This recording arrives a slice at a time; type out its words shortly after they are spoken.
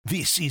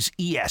This is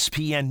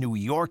ESPN New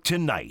York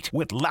Tonight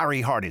with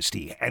Larry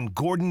Hardesty and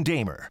Gordon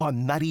Damer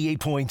on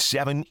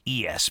 98.7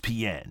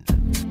 ESPN.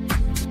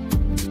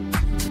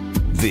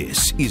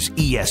 This is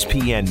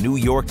ESPN New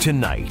York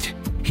Tonight.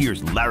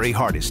 Here's Larry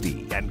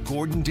Hardesty and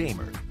Gordon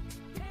Damer.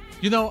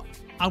 You know,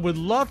 I would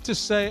love to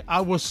say I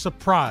was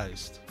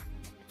surprised,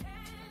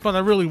 but I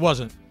really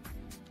wasn't.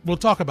 We'll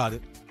talk about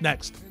it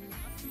next.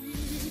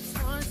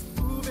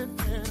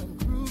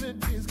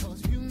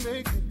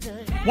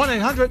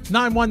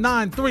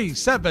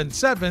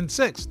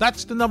 1-800-919-3776.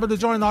 That's the number to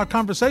join our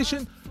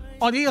conversation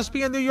on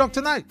ESPN New York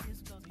Tonight.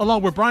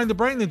 Along with Brian the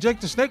Brain and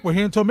Jake the Snake, we're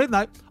here until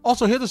midnight.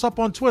 Also hit us up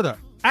on Twitter,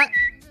 at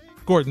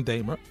Gordon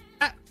Damer,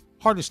 at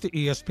Hardesty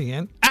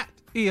ESPN, at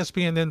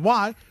ESPN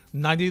NY,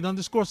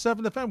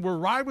 98_7 FM. We'll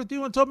ride with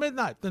you until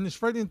midnight. Then it's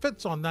Freddie and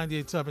Fitz on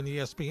 98.7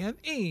 ESPN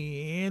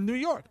in New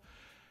York.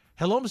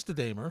 Hello, Mr.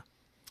 Damer.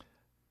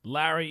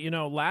 Larry, you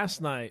know,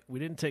 last night we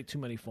didn't take too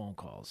many phone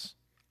calls.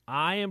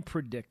 I am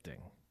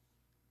predicting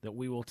that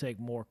we will take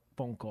more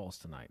phone calls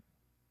tonight.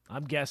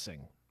 I'm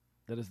guessing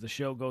that as the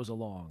show goes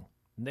along,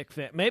 Knicks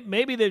fan,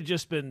 maybe they've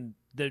just been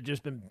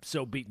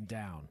so beaten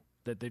down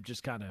that they've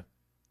just kind of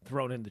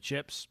thrown in the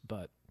chips.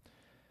 But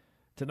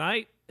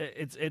tonight,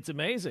 it's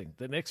amazing.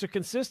 The Knicks are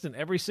consistent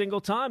every single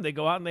time they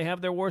go out and they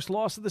have their worst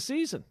loss of the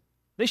season.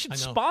 They should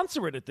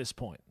sponsor it at this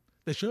point.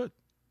 They should.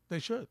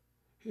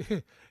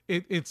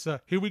 It's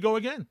here we go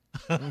again.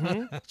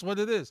 Mm-hmm. That's what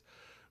it is.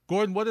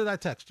 Gordon, what did I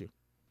text you?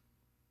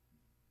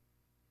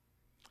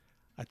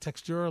 I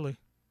texted you early.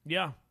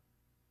 Yeah.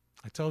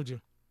 I told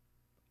you.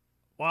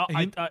 Well,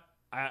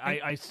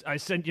 I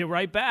sent you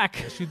right back.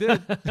 Yes, you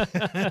did.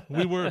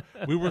 we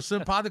were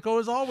simpatico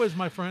as always,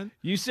 my friend.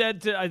 You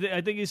said,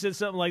 I think you said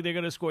something like they're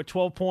going to score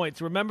 12 points.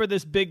 Remember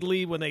this big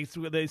lead when they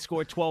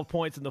scored 12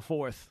 points in the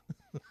fourth?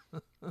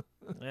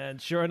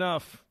 And sure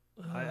enough,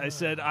 I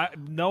said,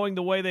 knowing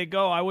the way they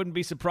go, I wouldn't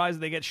be surprised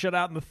if they get shut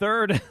out in the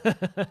third.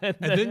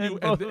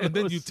 and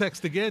then you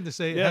text again to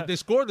say, have they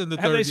scored in the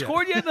third? Have they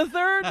scored yet in the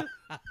third?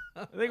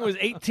 I think it was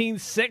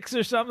 18-6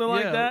 or something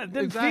like that. It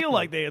didn't feel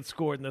like they had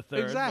scored in the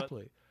third.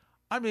 Exactly.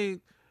 I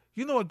mean,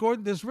 you know what,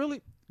 Gordon?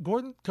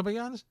 Gordon, can I be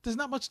honest? There's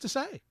not much to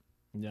say.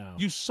 No.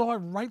 You saw it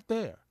right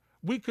there.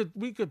 We could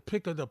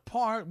pick it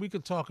apart. We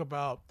could talk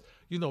about,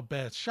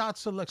 bad shot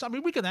selection. I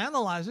mean, we can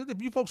analyze it.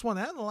 If you folks want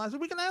to analyze it,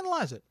 we can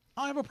analyze it.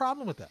 I don't have a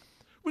problem with that.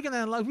 We can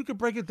analyze. We could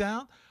break it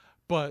down.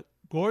 But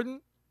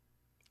Gordon,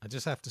 I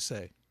just have to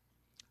say,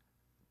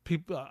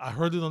 I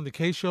heard it on the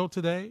K Show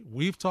today.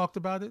 We've talked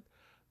about it.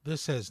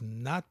 This has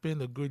not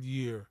been a good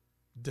year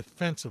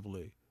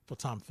defensively for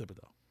Tom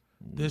Thibodeau.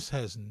 This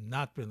has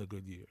not been a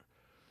good year.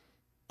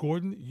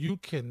 Gordon, you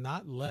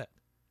cannot let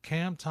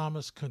Cam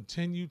Thomas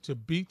continue to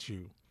beat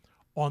you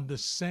on the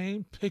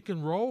same pick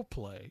and roll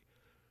play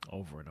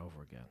over and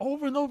over again.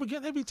 Over and over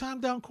again, every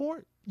time down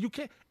court. You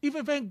can't.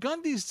 Even Van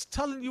Gundy's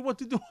telling you what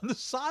to do on the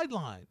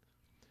sideline.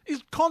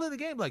 He's calling the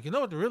game like, you know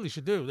what they really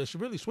should do? They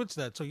should really switch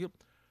that. So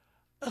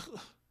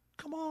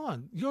come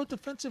on, you're a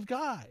defensive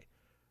guy.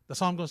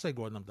 That's all I'm going to say,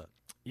 Gordon. I'm done.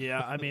 Yeah,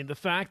 I mean, the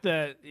fact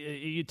that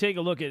you take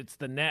a look at it's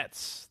the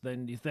Nets,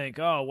 then you think,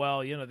 oh, well,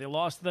 they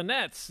lost to the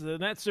Nets. The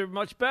Nets are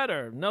much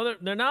better. No,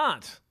 they're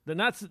not. The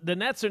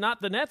Nets are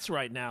not the Nets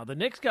right now. The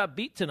Knicks got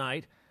beat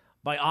tonight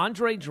by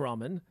Andre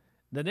Drummond.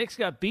 The Knicks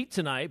got beat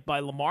tonight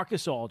by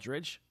LaMarcus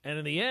Aldridge and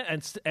in the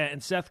end,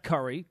 and Seth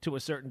Curry to a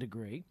certain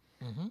degree.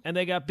 Mm-hmm. And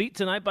they got beat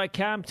tonight by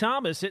Cam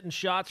Thomas hitting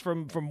shots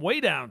from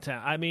way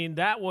downtown. I mean,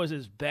 that was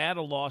as bad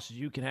a loss as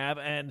you can have.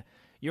 And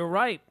you're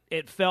right.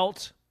 It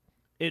felt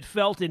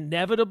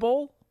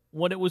inevitable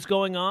when it was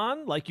going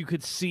on, like you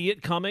could see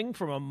it coming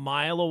from a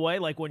mile away,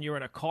 like when you're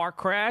in a car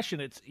crash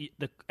and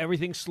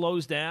everything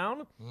slows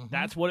down. Mm-hmm.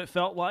 That's what it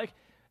felt like.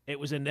 It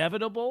was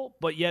inevitable,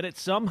 but yet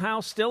it's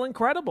somehow still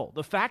incredible.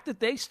 The fact that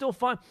they still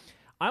find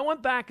 – I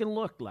went back and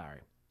looked,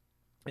 Larry,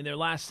 in their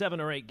last 7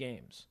 or 8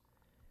 games.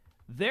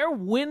 Their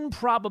win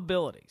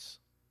probabilities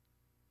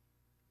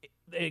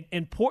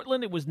in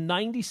Portland, it was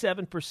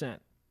 97%.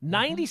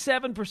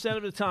 97%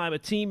 of the time, a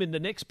team in the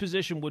Knicks'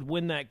 position would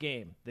win that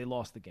game. They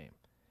lost the game.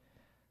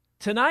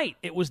 Tonight,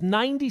 it was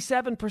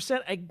 97%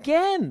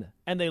 again,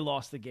 and they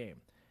lost the game.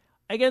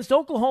 Against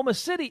Oklahoma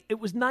City, it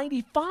was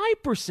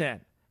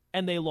 95%,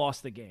 and they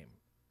lost the game.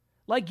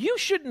 Like, you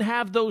shouldn't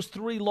have those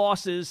 3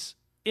 losses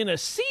in a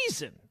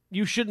season.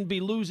 You shouldn't be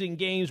losing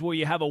games where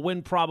you have a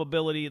win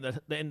probability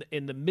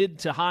in the mid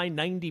to high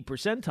 90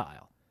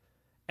 percentile.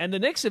 And the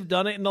Knicks have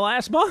done it in the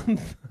last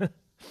month.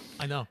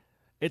 I know.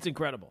 It's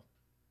incredible.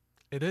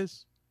 It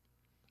is.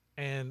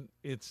 And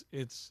it's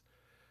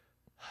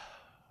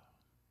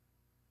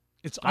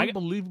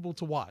unbelievable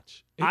to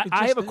watch.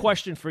 I have a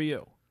question for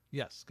you.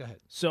 Yes, go ahead.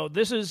 So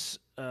this is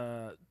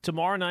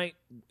tomorrow night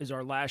is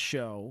our last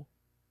show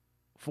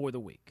for the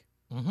week.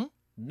 Mm-hmm.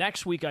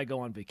 Next week I go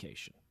on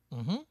vacation.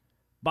 Mm-hmm.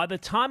 By the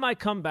time I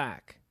come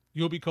back,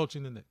 you'll be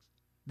coaching the Knicks.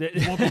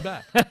 You won't be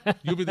back.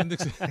 You'll be the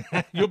Knicks.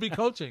 You'll be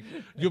coaching.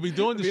 You'll be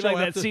doing the show.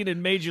 Like that scene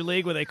in Major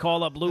League where they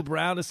call up Lou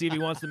Brown to see if he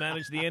wants to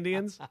manage the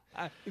Indians.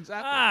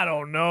 Exactly. I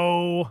don't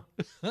know.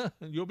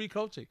 You'll be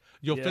coaching.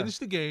 You'll finish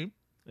the game.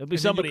 It'll be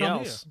somebody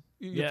else.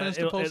 Yeah,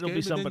 it'll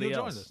be somebody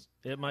else.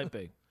 It might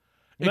be.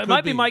 It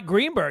might be Mike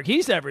Greenberg.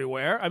 He's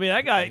everywhere. I mean,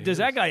 that guy. Does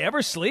that guy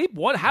ever sleep?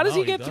 What? How does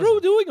he get through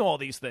doing all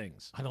these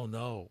things? I don't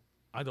know.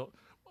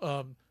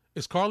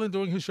 Is Carlin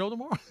doing his show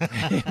tomorrow?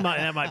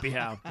 That might be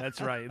how.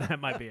 That's right. That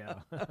might be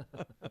how.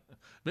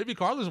 Maybe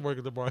Carlin's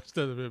working tomorrow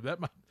instead of him.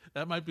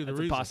 That might be the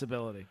reason. That's a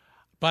possibility.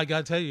 But I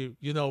got to tell you,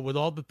 with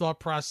all the thought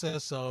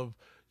process of,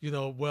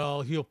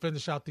 well, he'll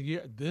finish out the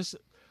year.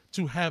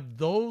 To have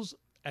those,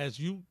 as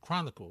you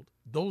chronicled,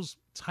 those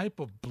type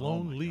of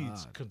blown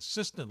leads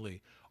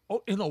consistently.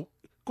 Oh,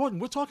 Gordon,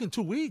 we're talking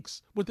 2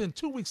 weeks. Within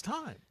 2 weeks'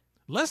 time,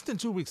 less than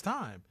 2 weeks'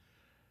 time,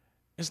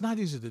 it's not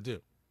easy to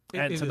do.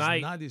 It is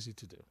not easy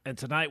to do. And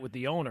tonight with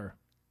the owner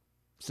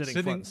sitting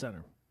front and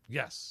center.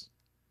 Yes,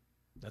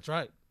 that's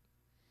right.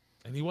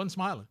 And he wasn't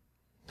smiling.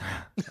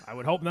 I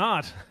would hope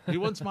not. He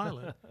wasn't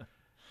smiling.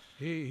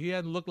 He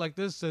hadn't looked like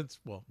this since,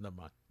 well, never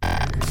mind.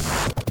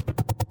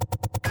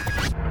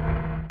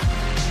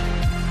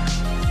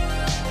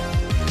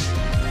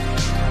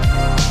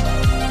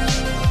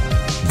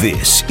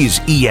 This is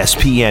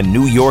ESPN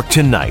New York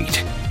Tonight.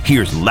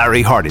 Here's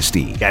Larry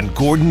Hardesty and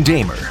Gordon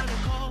Damer.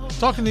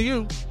 Talking to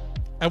you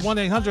at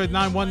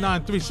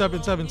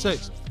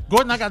 1-800-919-3776.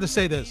 Gordon, I got to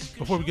say this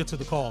before we get to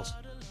the calls.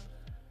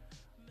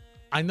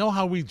 I know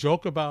how we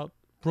joke about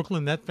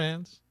Brooklyn Net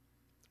fans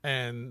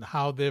and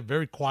how they're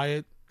very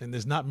quiet and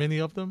there's not many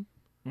of them.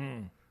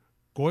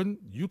 Gordon,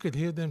 you could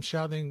hear them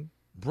shouting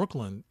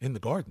Brooklyn in the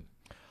Garden.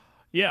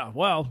 Yeah,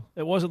 well,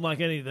 it wasn't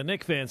like any of the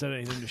Knicks fans had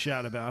anything to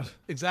shout about.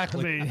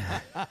 Exactly.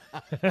 I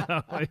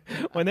mean,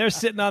 when they're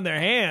sitting on their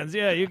hands,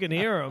 yeah, you can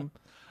hear them.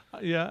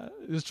 Yeah,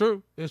 it's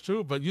true. It's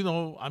true. But,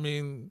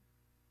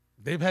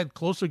 they've had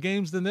closer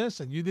games than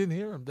this, and you didn't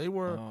hear them. They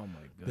were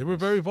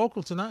very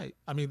vocal tonight.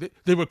 I mean,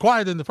 they were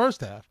quiet in the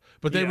first half,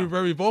 but they were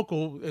very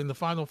vocal in the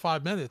final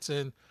 5 minutes.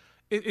 And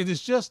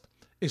it's just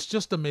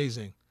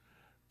amazing,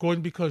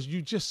 Gordon, because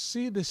you just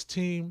see this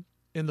team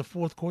in the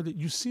fourth quarter.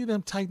 You see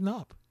them tighten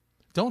up.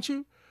 Don't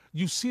you?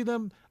 You see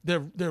them,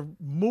 they're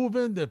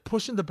moving, they're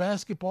pushing the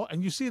basketball,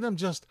 and you see them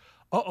just,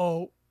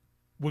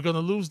 we're going to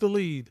lose the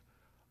lead.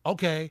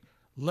 Okay,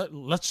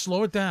 let's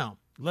slow it down.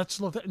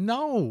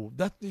 No,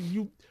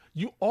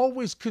 you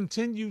always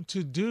continue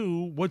to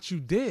do what you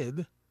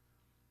did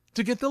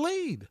to get the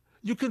lead.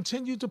 You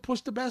continue to push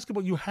the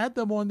basketball. You had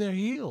them on their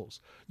heels.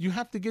 You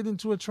have to get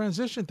into a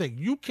transition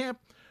thing.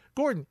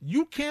 Gordon,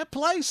 you can't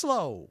play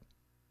slow.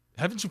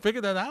 Haven't you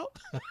figured that out?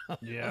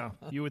 Yeah,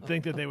 you would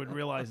think that they would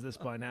realize this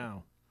by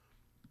now.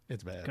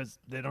 It's bad because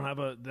they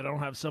don't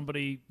have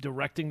somebody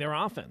directing their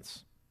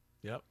offense.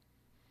 Yep,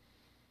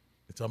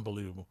 it's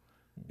unbelievable.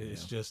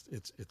 It's just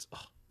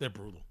they're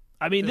brutal.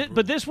 I mean,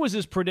 but this was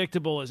as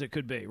predictable as it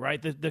could be,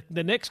 right?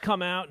 The Knicks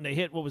come out and they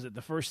hit, what was it,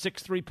 the first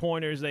 6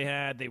 3-pointers they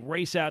had. They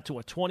race out to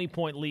a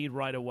 20-point lead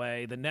right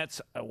away. The Nets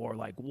were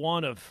like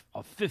 1 of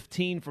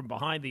 15 from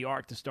behind the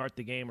arc to start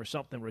the game or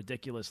something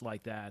ridiculous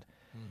like that.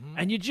 Mm-hmm.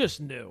 And you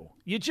just knew.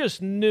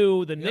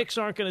 The Knicks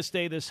aren't going to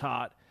stay this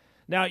hot.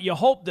 Now, you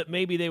hope that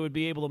maybe they would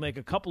be able to make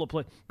a couple of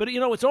plays. But,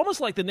 it's almost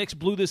like the Knicks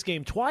blew this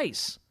game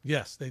twice.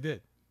 Yes, they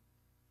did.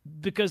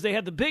 Because they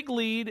had the big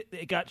lead,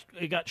 it got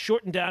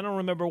shortened down. I don't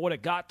remember what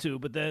it got to,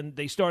 but then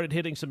they started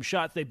hitting some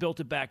shots. They built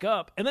it back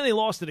up, and then they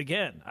lost it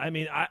again. I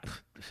mean,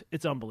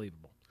 it's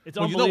unbelievable. It's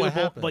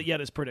unbelievable, but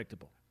yet it's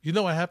predictable. You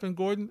know what happened,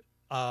 Gordon?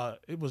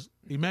 It was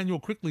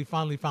Emmanuel quickly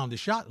finally found his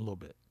shot a little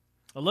bit.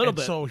 A little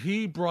bit. So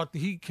he got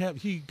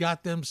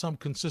them some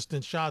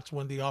consistent shots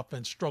when the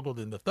offense struggled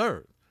in the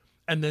third,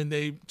 and then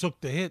they took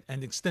the hit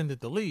and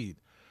extended the lead.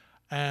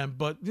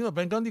 But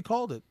Van Gundy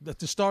called it at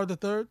the start of the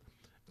third.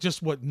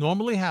 Just what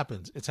normally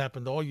happens. It's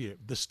happened all year.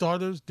 The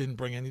starters didn't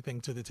bring anything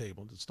to the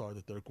table to start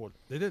the third quarter.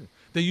 They didn't.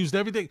 They used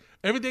everything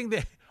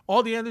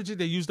all the energy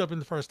they used up in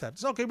the first half.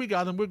 It's okay, we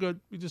got them. We're good.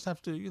 We just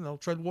have to,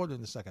 tread water in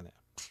the second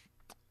half.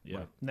 Yeah.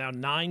 Right. Now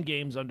 9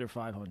 games under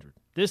 500.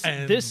 This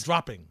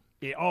dropping.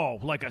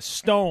 Like a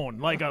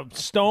stone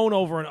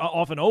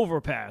off an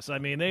overpass. I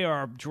mean, they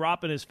are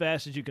dropping as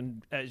fast as you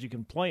can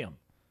play them.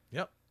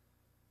 Yep.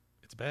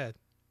 It's bad.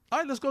 All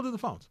right, let's go to the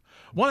phones.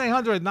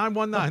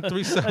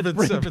 1-800-919-3776.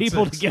 Let's bring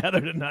people together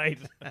tonight.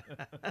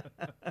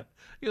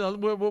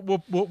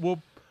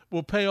 We'll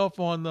pay off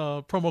on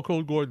promo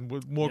code Gordon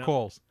with more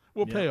calls.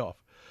 We'll pay off.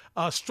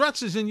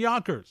 Stretch is in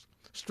Yonkers.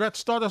 Stretch,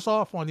 start us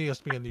off on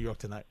ESPN New York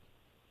Tonight.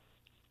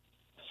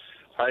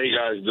 How you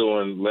guys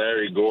doing,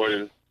 Larry,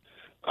 Gordon?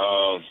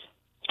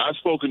 I've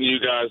spoken to you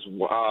guys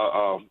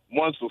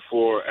once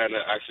before, and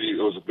actually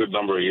it was a good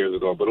number of years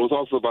ago, but it was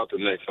also about the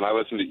Knicks, and I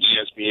listened to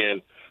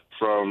ESPN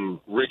from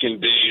Rick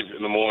and Dave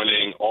in the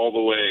morning all the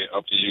way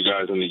up to you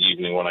guys in the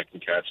evening when I can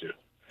catch you.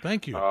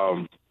 Thank you.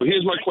 But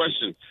here's my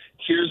question.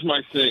 Here's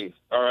my thing,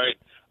 all right?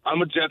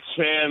 I'm a Jets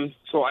fan,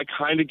 so I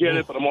kind of get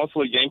it, but I'm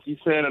also a Yankees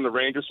fan and a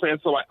Rangers fan,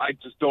 so I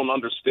just don't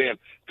understand.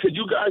 Could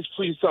you guys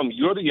please tell me?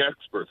 You're the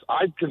experts.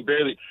 I've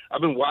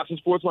been watching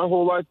sports my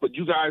whole life, but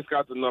you guys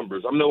got the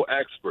numbers. I'm no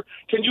expert.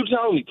 Can you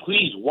tell me,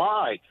 please,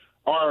 why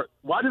did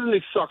the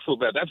Knicks suck so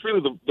bad? That's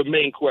really the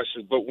main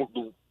question. But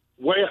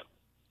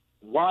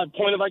why I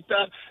point it like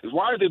that is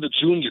why are they the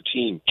junior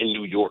team in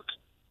New York?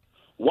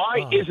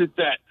 Why is it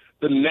that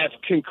the Nets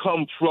can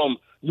come from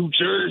New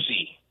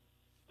Jersey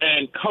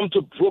and come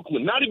to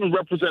Brooklyn, not even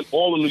represent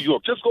all of New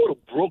York, just go to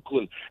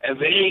Brooklyn, and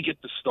they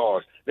get the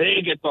stars,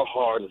 they get the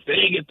Hardens,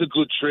 they get the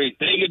good trades,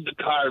 they get the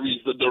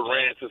Kyries, the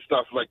Durants, and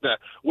stuff like that.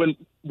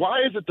 Why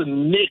is it the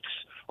Knicks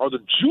are the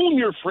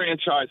junior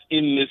franchise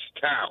in this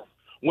town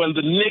when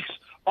the Knicks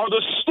are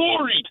the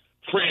storied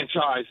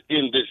franchise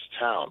in this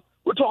town?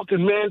 We're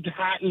talking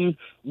Manhattan,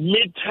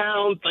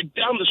 Midtown, like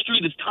down the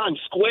street is Times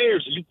Square.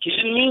 Are you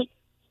kidding me?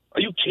 Are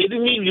you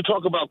kidding me? You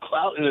talk about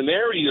clout in an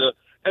area,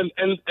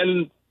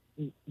 and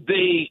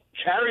they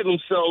carry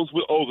themselves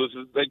with, this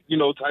is like,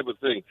 type of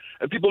thing.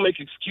 And people make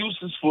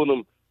excuses for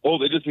them.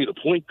 They just need a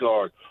point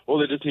guard.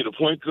 They just need a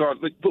point guard.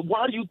 But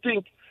why do you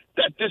think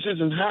that this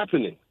isn't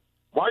happening?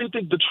 Why do you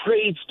think the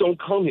trades don't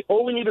come here?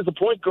 All we need is a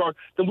point guard.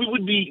 Then we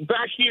would be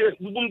back here.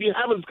 We wouldn't be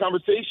having this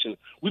conversation.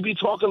 We'd be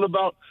talking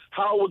about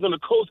how we're going to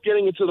coast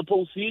getting into the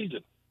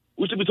postseason.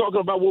 We should be talking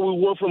about where we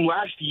were from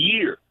last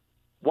year.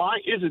 Why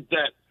is it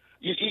that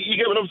you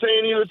get what I'm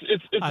saying?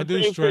 It's the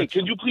same thing.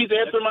 Can you please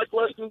answer my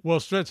question? Well,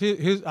 Stretch,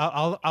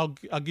 I'll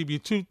give you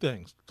two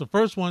things. The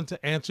first one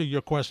to answer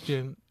your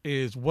question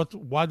is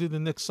why did the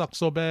Knicks suck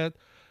so bad?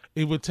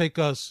 It would take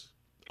us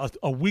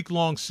a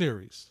week-long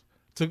series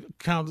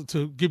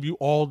to give you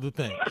all the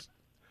things.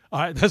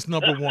 All right, that's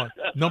number one.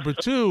 Number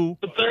two,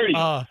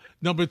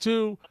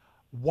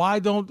 why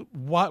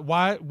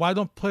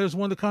don't players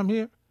want to come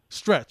here?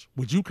 Stretch,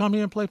 would you come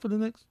here and play for the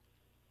Knicks?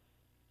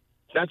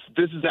 That's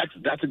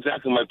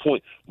exactly my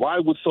point. Why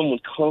would someone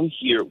come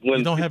here when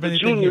you don't have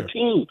it's a anything junior here.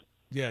 team?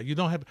 Yeah, you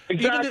don't have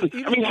exactly.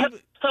 Even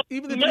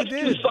if you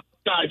did,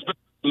 guys better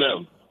than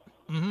them.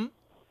 Mm-hmm.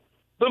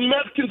 The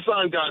Mets can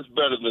sign guys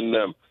better than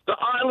them. The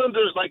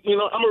Islanders,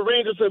 I'm a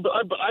Rangers fan, but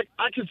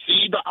I can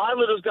see the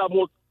Islanders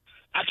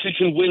actually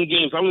can win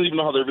games. I don't even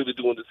know how they're really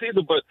doing this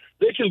season, but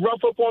they can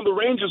rough up on the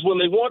Rangers when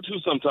they want to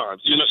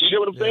sometimes. You get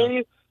what I'm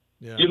saying?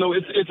 Yeah.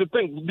 It's a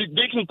thing.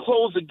 They can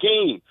close a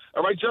game.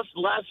 All right, just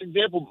last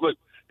example, but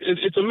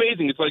it's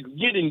amazing. It's like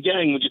yin and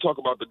yang when you talk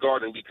about the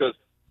Garden, because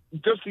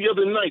just the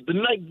other night, the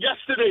night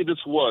yesterday this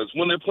was,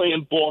 when they're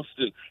playing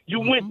Boston, you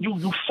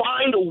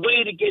find a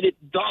way to get it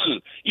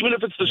done, even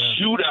if it's the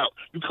shootout.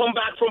 You come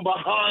back from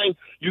behind,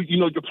 you're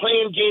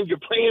playing games, you're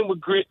playing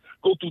with grit,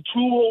 go through 2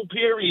 whole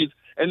periods,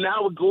 and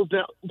now it go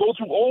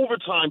through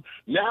overtime.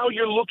 Now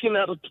you're looking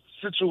at a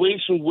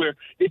situation where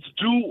it's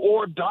do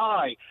or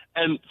die.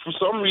 And for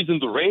some reason,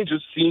 the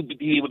Rangers seem to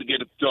be able to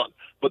get it done.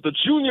 But the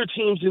junior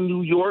teams in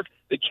New York,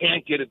 they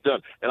can't get it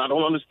done. And I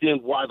don't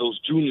understand why those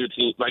junior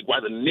teams, like why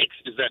the Knicks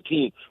is that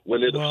team when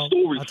they're the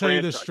story franchise. I'll tell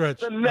you this,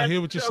 Stretch. I hear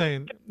what you're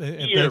saying.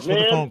 And thanks for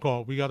the phone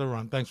call. We got to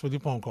run. Thanks for the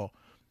phone call.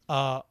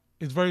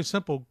 It's very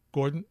simple,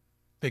 Gordon.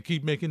 They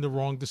keep making the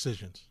wrong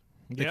decisions.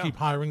 They keep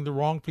hiring the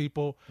wrong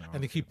people,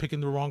 and they keep picking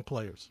the wrong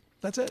players.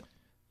 That's it.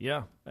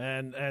 Yeah,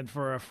 and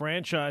for a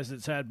franchise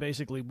that's had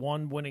basically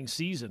one winning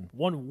season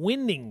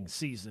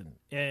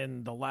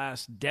in the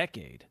last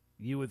decade,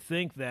 you would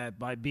think that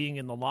by being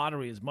in the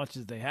lottery as much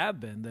as they have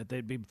been, that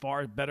they'd be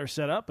far better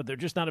set up, but they're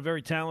just not a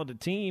very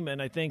talented team.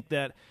 And I think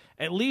that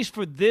at least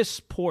for this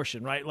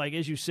portion, right, like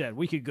as you said,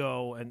 we could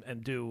go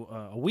and do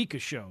a week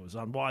of shows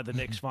on why the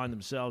Knicks find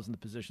themselves in the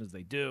positions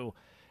they do.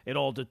 It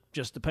all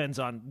just depends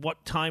on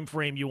what time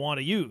frame you want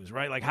to use,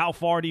 right? Like how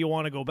far do you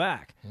want to go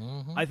back?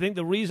 Mm-hmm. I think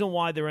the reason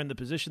why they're in the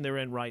position they're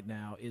in right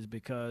now is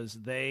because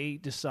they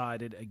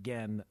decided,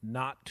 again,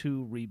 not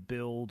to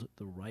rebuild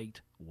the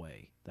right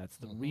way. That's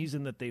the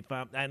reason that they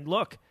found. And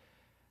look,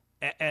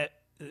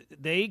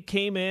 they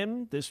came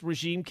in, this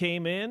regime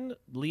came in,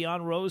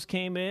 Leon Rose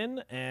came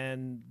in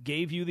and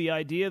gave you the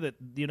idea that,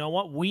 you know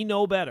what, we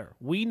know better.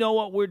 We know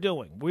what we're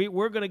doing.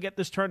 We're going to get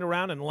this turned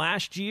around. And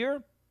last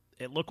year,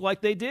 it looked like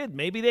they did.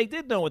 Maybe they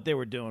did know what they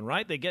were doing,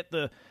 right? They get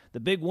the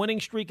big winning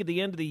streak at the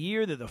end of the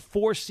year. They're the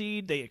 4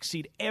 seed. They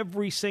exceed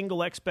every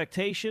single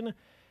expectation.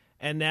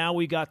 And now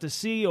we got to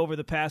see over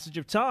the passage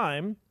of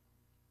time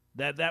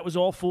that was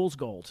all fool's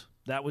gold.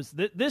 That was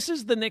this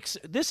is the Knicks.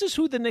 This is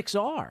who the Knicks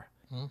are.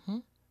 Mm-hmm.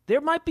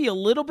 There might be a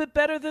little bit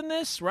better than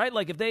this, right?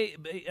 Like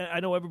I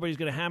know everybody's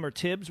going to hammer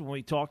Tibbs when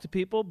we talk to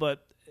people,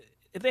 but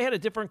if they had a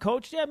different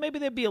coach, maybe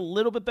they'd be a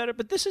little bit better.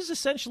 But this is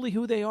essentially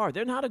who they are.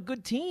 They're not a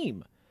good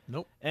team.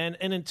 Nope. And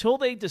until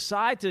they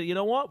decide to, you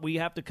know what, we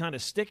have to kind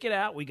of stick it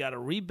out. We got to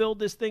rebuild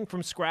this thing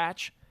from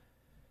scratch.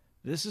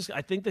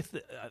 I think this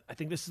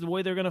is the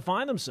way they're going to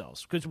find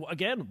themselves. Because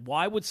again,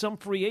 why would some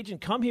free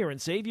agent come here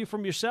and save you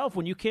from yourself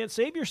when you can't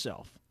save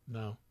yourself?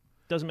 No,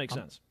 doesn't make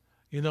sense.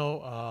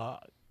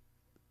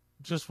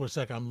 Just for a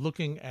second, I'm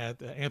looking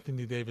at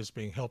Anthony Davis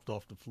being helped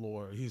off the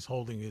floor. He's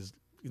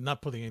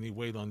not putting any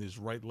weight on his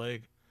right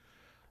leg.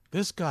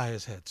 This guy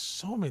has had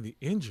so many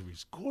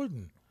injuries,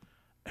 Gordon.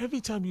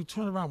 Every time you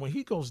turn around, when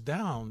he goes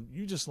down,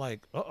 you just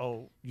like,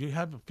 you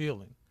have a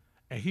feeling.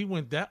 And he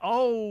went down.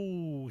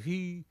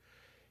 He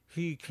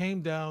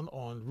came down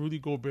on Rudy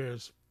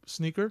Gobert's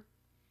sneaker,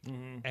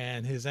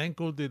 and his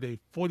ankle did a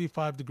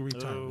 45-degree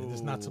turn. It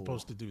is not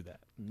supposed to do that.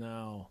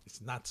 No.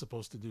 It's not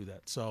supposed to do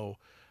that. So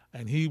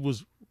and he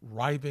was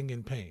writhing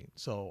in pain.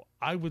 So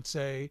I would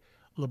say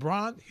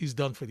LeBron, he's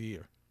done for the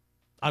year.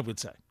 I would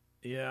say.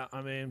 Yeah,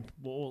 I mean,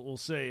 we'll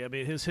see. I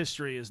mean, his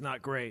history is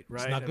not great,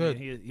 right? It's not good. I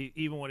mean, he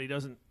even when he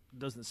doesn't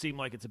seem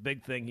like it's a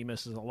big thing, he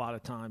misses a lot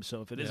of time.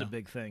 So if it is a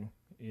big thing,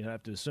 you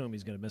have to assume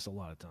he's going to miss a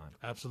lot of time.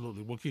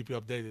 Absolutely. We'll keep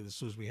you updated as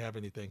soon as we have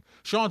anything.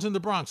 Sean's in the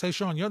Bronx. Hey,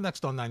 Sean, you're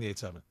next on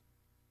 98.7.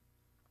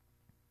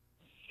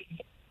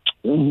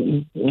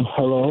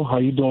 Hello, how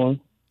you doing?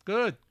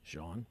 Good.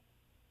 Sean?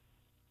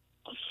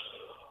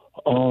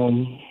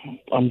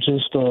 I'm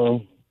just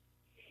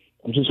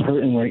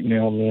hurting right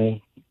now, man.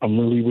 I'm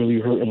really,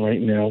 really hurting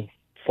right now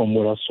from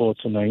what I saw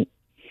tonight.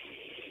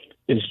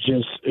 It's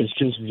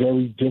just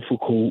very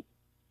difficult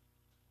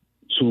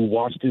to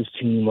watch this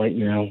team right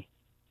now,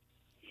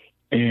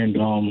 and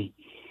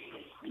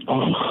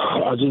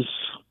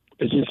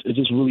it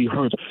just really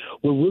hurts.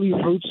 What really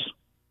hurts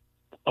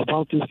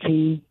about this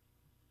team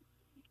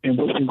and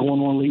what's been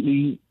going on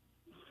lately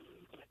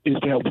is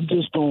that we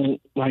just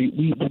don't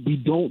we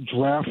don't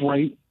draft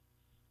right.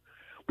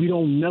 We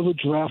don't never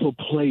draft a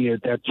player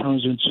that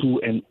turns into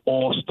an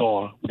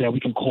all-star that we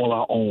can call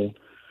our own.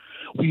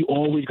 We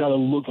always got to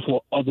look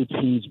for other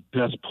teams'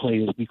 best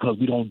players because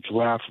we don't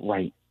draft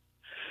right.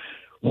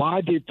 Why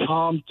did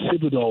Tom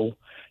Thibodeau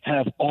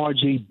have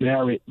R.J.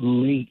 Barrett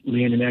late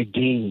in that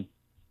game?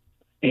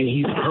 And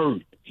he's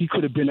hurt. He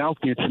could have been out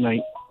there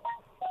tonight.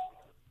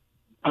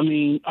 I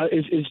mean,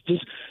 this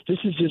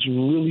is just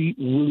really,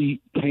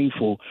 really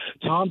painful.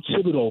 Tom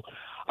Thibodeau,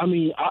 I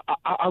mean,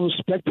 I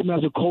respect him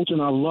as a coach and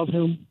I love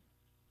him,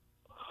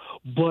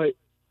 but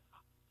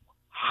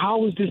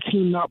how is this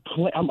team not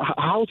play?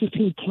 How is this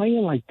team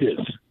playing like this?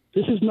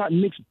 This is not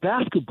Knicks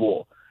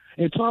basketball,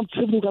 and Tom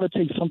Thibodeau got to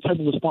take some type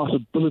of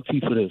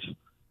responsibility for this.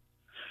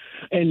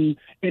 And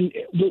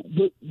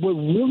what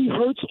really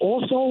hurts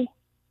also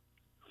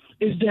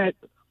is that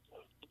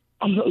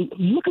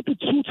look at the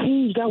two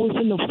teams that was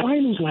in the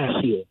finals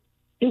last year.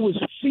 It was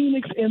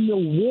Phoenix and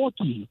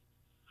Milwaukee.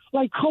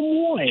 Like, come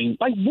on.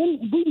 Like,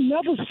 we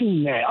never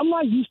seen that. I'm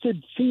not used to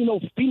seeing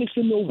Phoenix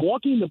and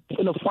Milwaukee in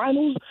the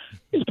finals.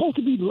 It's supposed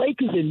to be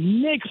Lakers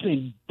and Knicks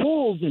and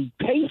Bulls and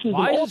Pacers.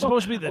 Why is it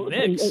supposed to be the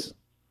Knicks?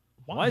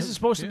 Why is it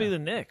supposed to be the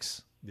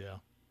Knicks? Yeah.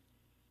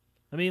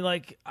 I mean,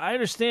 like, I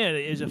understand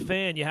as a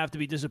fan you have to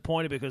be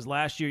disappointed because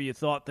last year you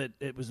thought that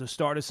it was the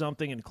start of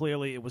something, and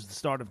clearly it was the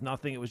start of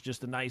nothing. It was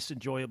just a nice,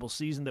 enjoyable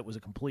season that was a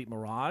complete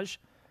mirage.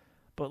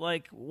 But,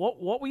 like,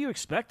 what were you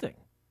expecting?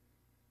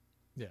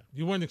 Yeah,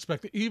 you weren't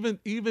expecting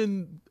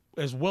even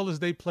as well as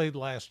they played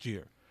last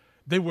year.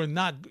 They were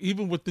not,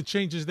 even with the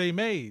changes they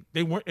made.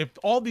 They weren't. If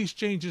all these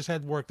changes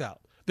had worked out,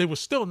 they were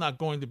still not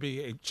going to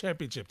be a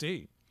championship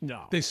team.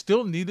 No, they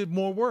still needed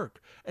more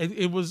work, and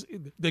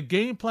the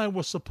game plan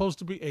was supposed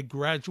to be a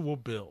gradual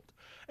build.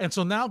 And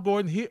so now,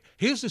 Gordon,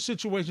 here's the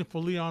situation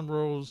for Leon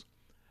Rose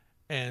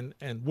and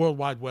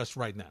Worldwide West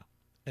right now,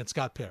 and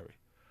Scott Perry.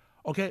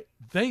 Okay,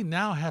 they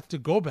now have to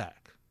go back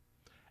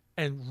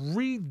and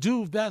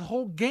redo that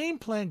whole game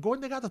plan,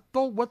 Gordon. They got to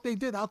throw what they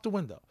did out the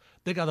window.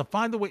 They got to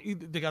find a way.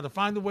 They got to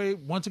find a way.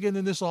 Once again,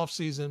 in this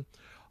offseason,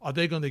 are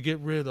they going to get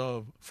rid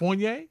of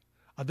Fournier?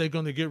 Are they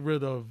going to get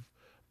rid of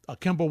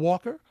Kemba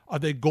Walker? Are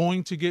they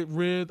going to get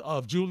rid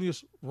of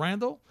Julius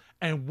Randle?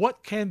 And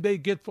what can they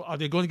get for? Are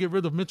they going to get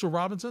rid of Mitchell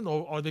Robinson,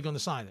 or are they going to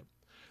sign him?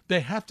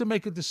 They have to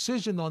make a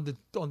decision on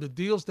the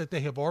deals that they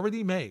have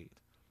already made.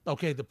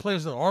 Okay, the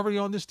players that are already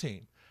on this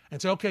team,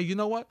 and say, okay, you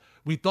know what?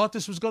 We thought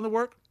this was going to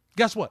work.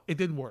 Guess what? It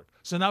didn't work.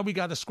 So now we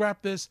got to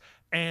scrap this.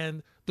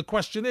 And the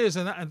question is,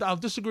 and I'll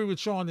disagree with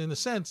Sean in a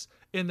sense,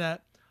 in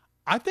that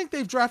I think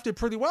they've drafted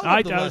pretty well.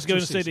 I was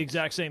going to say the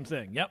exact same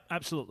thing. Yep,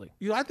 absolutely.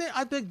 You know, I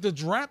think the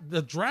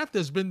draft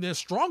has been their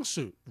strong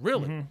suit.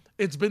 Really,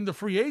 it's been the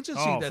free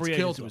agency that's free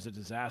killed agency them. Was a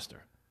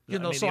disaster. You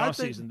know, so the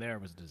offseason there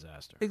was a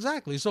disaster.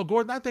 Exactly. So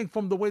Gordon, I think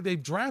from the way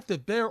they've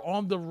drafted, they're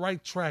on the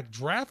right track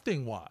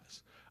drafting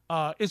wise.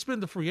 It's been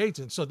the free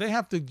agents, so they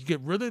have to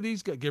get rid of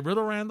these. Get rid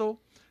of Randall.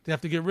 They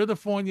have to get rid of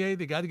Fournier.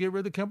 They got to get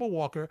rid of Kemba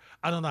Walker.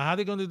 I don't know how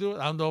they're going to do it.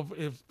 I don't know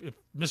if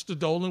Mr.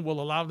 Dolan will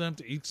allow them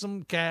to eat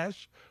some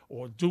cash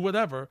or do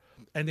whatever.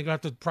 And they're going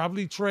to have to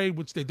probably trade,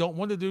 which they don't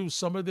want to do,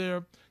 some of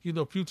their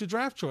future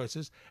draft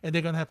choices. And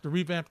they're going to have to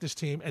revamp this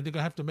team, and they're going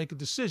to have to make a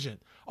decision.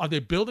 Are they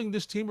building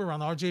this team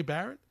around R.J.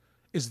 Barrett?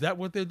 Is that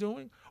what they're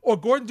doing? Or,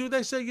 Gordon, do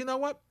they say, you know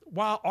what,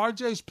 while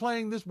R.J.'s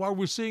playing this, while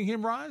we're seeing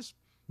him rise,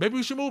 maybe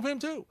we should move him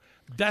too?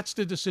 That's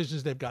the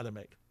decisions they've got to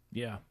make.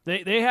 Yeah,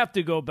 they have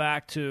to go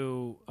back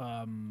to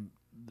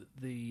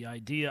the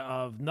idea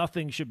of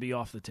nothing should be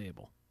off the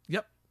table.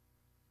 Yep.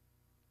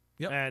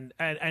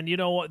 And you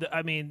know what?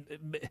 I mean,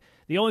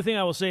 the only thing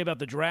I will say about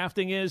the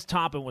drafting is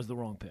Toppin was the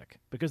wrong pick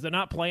because they're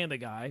not playing the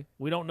guy.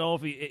 We don't know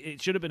if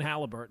it should have been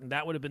Halliburton.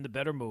 That would have been the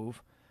better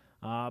move.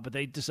 But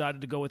they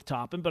decided to go with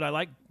Toppin. But I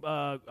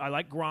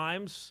like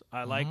Grimes.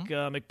 I like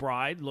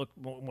McBride. Look,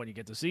 when you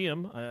get to see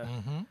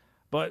him.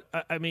 But,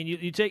 I mean,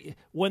 you take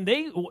 –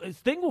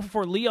 thing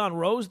for Leon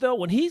Rose, though,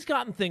 when he's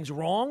gotten things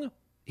wrong,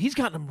 he's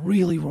gotten them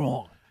really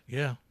wrong.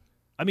 Yeah.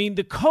 I mean,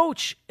 the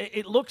coach,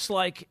 it looks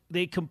like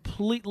they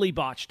completely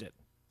botched it.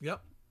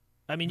 Yep.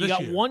 I mean, you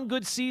got one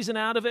good season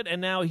out of it,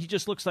 and now he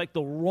just looks like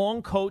the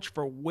wrong coach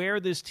for where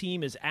this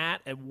team is at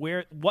and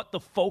what the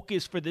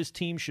focus for this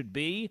team should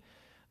be.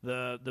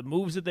 The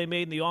moves that they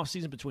made in the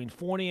offseason between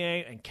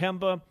Fournier and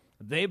Kemba,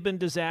 they've been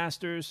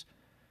disasters.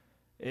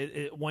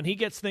 When he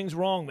gets things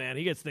wrong, man,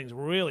 he gets things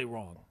really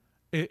wrong.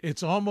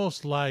 It's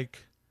almost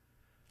like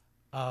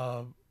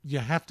you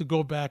have to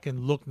go back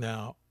and look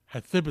now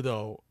at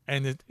Thibodeau,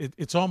 and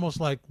it's almost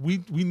like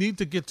we need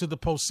to get to the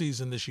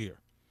postseason this year.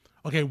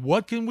 Okay,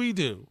 what can we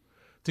do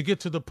to get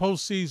to the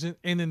postseason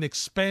in an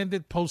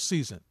expanded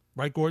postseason,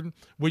 right, Gordon?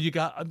 Where you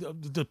got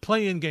the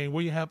play-in game,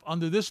 where you have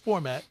under this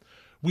format,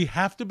 we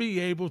have to be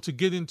able to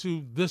get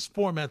into this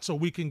format so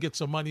we can get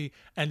some money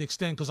and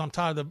extend, because I'm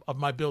tired of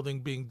my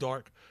building being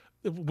dark,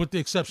 with the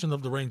exception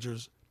of the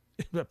Rangers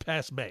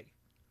past May.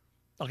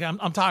 Okay,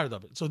 I'm tired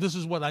of it. So this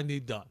is what I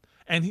need done.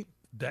 And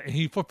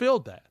he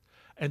fulfilled that.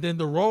 And then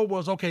the role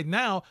was, okay,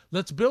 now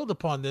let's build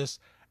upon this.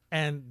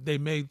 And they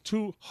made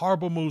 2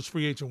 horrible moves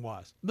free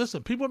agent-wise.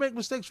 Listen, people make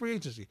mistakes free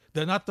agency.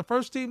 They're not the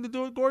first team to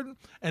do it, Gordon,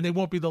 and they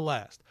won't be the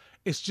last.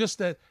 It's just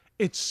that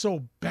it's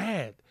so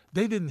bad.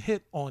 They didn't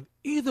hit on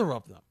either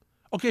of them.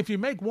 Okay, if you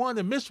make one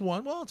and miss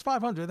one, well, it's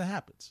 500. That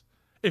happens.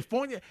 If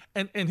Fournier,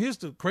 and here's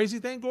the crazy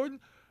thing, Gordon,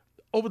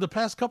 over the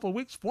past couple of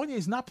weeks,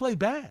 Fournier's not played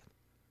bad.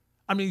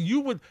 I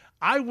mean,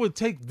 I would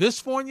take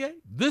this Fournier,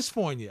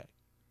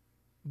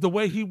 the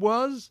way he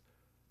was,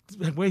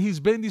 where he's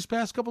been these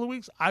past couple of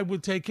weeks, I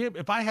would take him.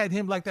 If I had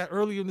him like that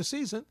earlier in the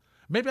season,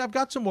 maybe I've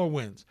got some more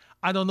wins.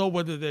 I don't know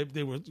whether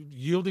they were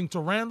yielding to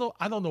Randall.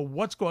 I don't know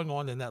what's going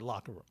on in that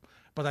locker room.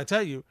 But I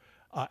tell you,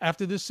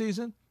 after this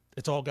season,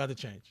 it's all got to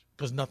change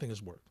because nothing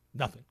has worked.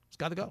 Nothing. It's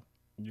got to go.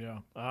 Yeah.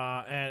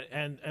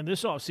 And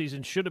this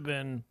offseason should have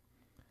been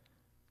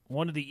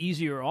one of the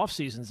easier off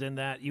seasons in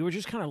that you were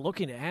just kind of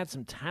looking to add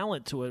some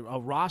talent to a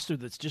roster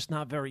that's just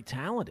not very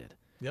talented.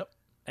 Yep.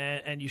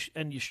 And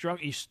you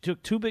struck. You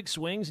took 2 big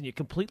swings and you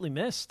completely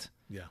missed.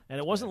 Yeah. And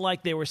it wasn't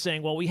like they were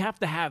saying, "Well, we have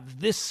to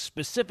have this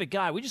specific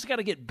guy. We just got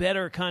to get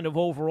better, kind of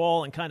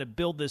overall, and kind of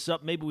build this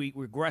up. Maybe we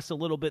regress a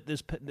little bit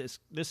this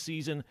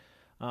season.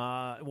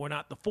 We're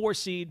not the 4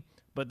 seed,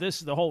 but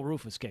the whole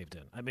roof is caved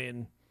in. I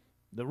mean,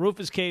 the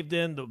roof is caved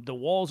in. The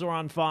walls are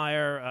on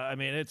fire. I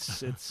mean,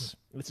 it's as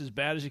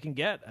bad as you can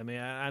get. I mean,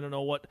 I don't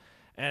know what,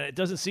 and it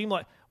doesn't seem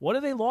like what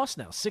have they lost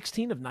now?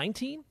 16 of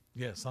 19.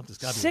 Yeah, something's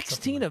got to be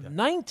 16 of like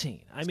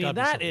 19. I mean,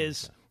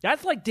 that's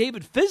like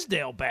David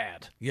Fizdale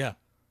bad. Yeah,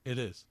 it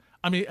is.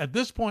 I mean, at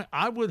this point,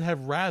 I would have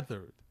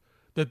rathered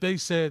that they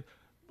said,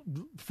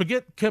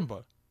 forget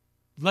Kemba.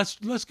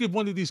 Let's give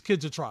one of these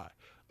kids a try.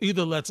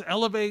 Either let's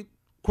elevate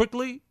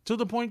quickly to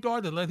the point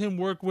guard and let him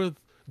work with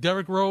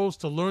Derrick Rose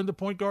to learn the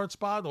point guard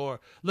spot, or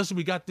listen,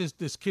 we got this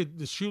kid,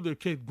 this shooter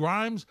kid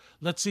Grimes.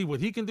 Let's see what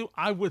he can do.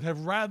 I would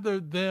have rather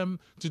them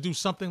to do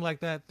something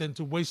like that than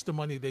to waste the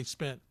money they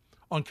spent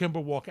on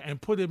Kemba Walker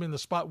and put him in the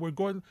spot where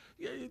Gordon,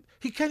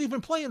 he can't even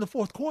play in the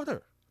fourth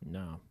quarter.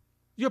 No.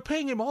 You're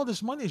paying him all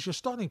this money as your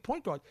starting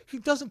point guard. He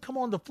doesn't come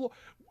on the floor.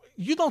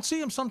 You don't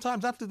see him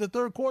sometimes after the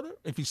third quarter,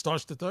 if he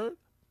starts the third.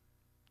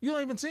 You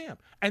don't even see him.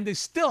 And they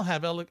still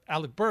have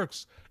Alec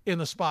Burks in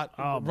the spot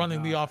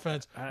running the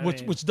offense,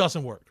 which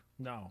doesn't work.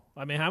 No.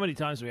 I mean, how many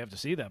times do we have to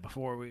see that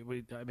before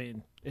I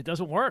mean, it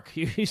doesn't work.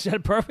 He said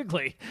it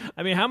perfectly.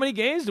 I mean, how many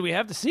games do we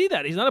have to see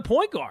that? He's not a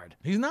point guard.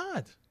 He's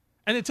not.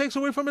 And it takes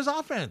away from his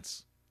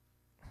offense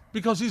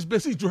because he's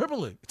busy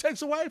dribbling. It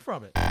takes away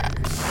from it.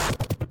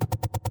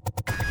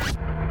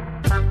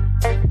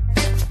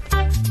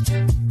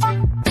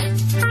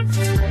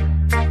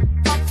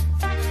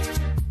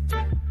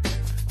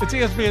 It's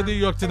ESPN New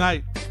York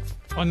Tonight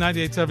on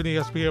 98.7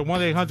 ESPN,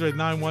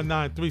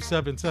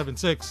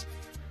 1-800-919-3776.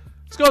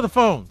 Let's go to the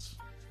phones.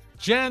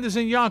 Jan is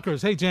in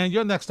Yonkers. Hey, Jan,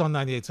 you're next on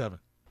 98.7.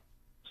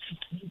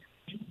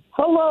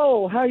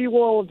 Hello. How you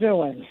all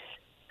doing?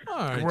 All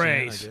right,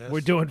 great. Jan,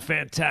 we're doing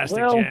fantastic,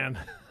 Jan.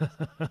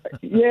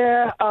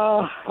 Yeah,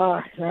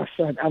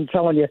 I'm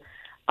telling you.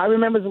 I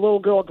remember as a little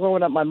girl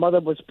growing up, my mother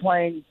was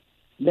playing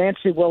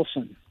Nancy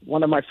Wilson,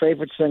 one of my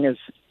favorite singers.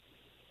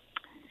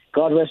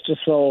 God rest her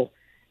soul.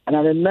 And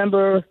I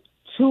remember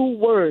 2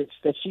 words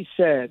that she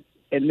said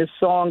in this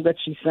song that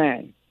she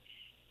sang.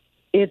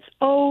 It's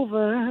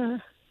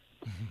over.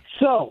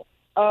 So,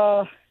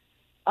 I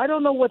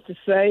don't know what to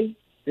say.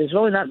 There's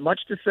really not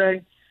much to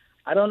say.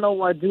 I don't know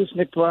why Deuce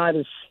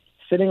McBride is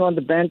sitting on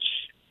the bench.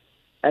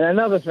 And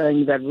another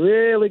thing that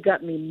really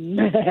got me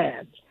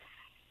mad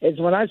is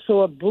when I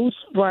saw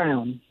Bruce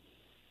Brown,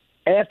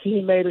 after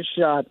he made a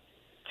shot,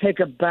 take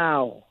a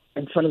bow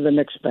in front of the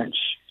Knicks bench.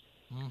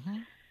 Mm-hmm.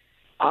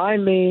 I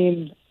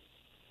mean,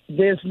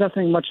 there's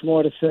nothing much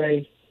more to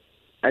say.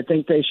 I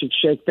think they should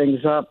shake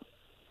things up.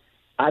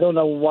 I don't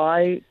know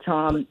why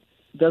Tom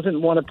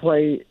doesn't want to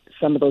play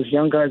some of those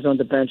young guys on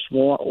the bench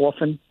more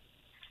often.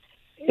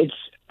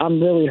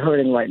 I'm really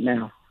hurting right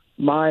now.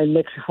 My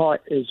Knicks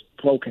heart is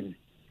broken.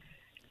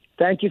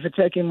 Thank you for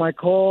taking my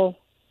call.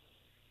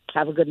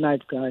 Have a good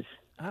night, guys.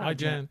 Hi,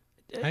 Jan.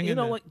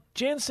 like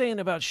Jan's saying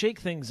about shake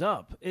things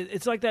up.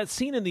 It's like that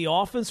scene in The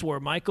Office where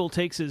Michael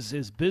takes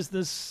his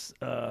business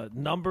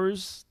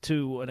numbers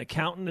to an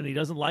accountant and he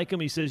doesn't like them.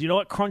 He says, you know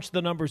what, crunch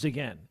the numbers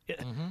again.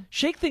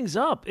 Shake things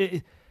up.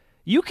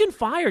 You can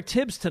fire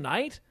Tibbs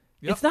tonight.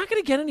 Yep. It's not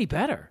going to get any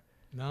better.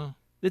 No.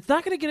 It's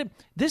not going to get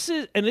 – this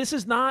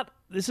is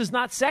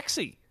not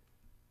sexy.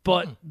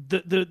 But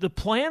the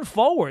plan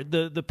forward,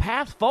 the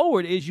path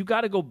forward is you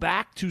got to go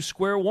back to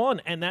square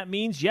one, and that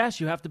means, yes,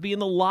 you have to be in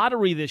the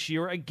lottery this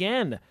year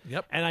again.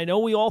 Yep. And I know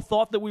we all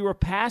thought that we were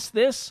past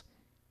this.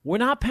 We're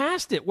not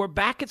past it. We're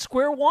back at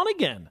square one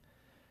again.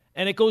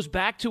 And it goes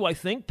back to, I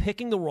think,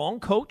 picking the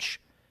wrong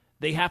coach.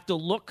 They have to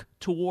look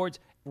towards,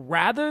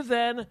 rather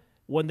than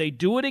when they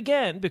do it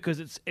again, because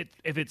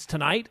if it's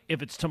tonight,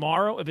 if it's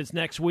tomorrow, if it's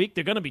next week,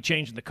 they're going to be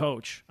changing the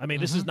coach. I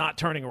mean, this is not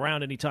turning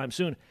around anytime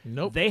soon.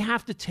 Nope. They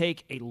have to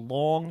take a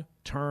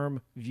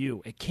long-term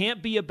view. It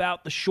can't be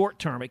about the short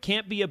term. It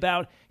can't be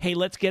about, hey,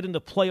 let's get into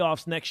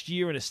playoffs next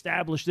year and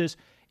establish this.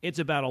 It's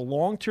about a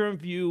long-term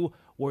view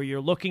where you're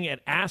looking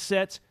at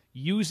assets,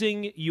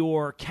 using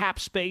your cap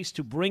space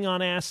to bring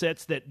on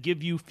assets that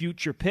give you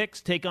future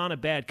picks, take on a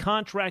bad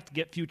contract to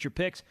get future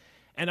picks.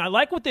 And I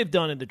like what they've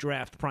done in the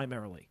draft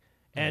primarily.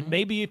 And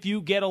maybe if you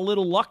get a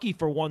little lucky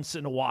for once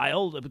in a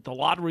while with the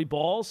lottery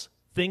balls,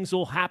 things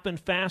will happen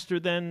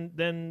faster than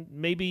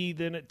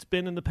it's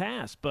been in the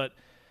past. But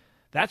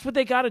that's what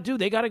they got to do.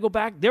 They got to go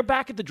back. They're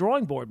back at the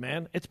drawing board,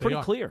 man. It's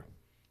pretty clear.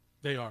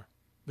 They are.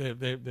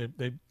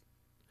 They.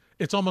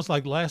 It's almost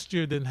like last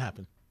year didn't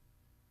happen.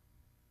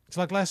 It's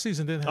like last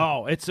season didn't happen.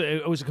 Oh,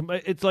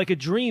 it's like a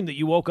dream that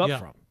you woke up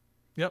from.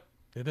 Yep,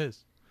 it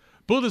is.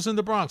 Buddha's in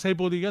the Bronx. Hey,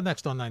 Buddha, you're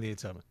next on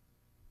 98.7.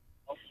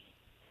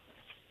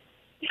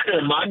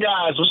 My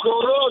guys, what's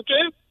going on,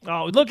 kid?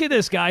 Oh, look at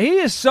this guy. He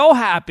is so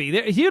happy.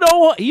 You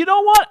know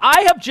what?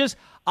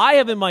 I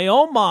have in my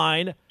own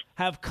mind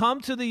have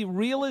come to the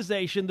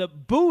realization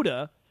that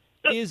Buddha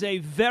is a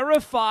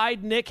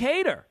verified Knick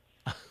hater.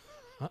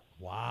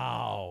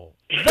 Wow.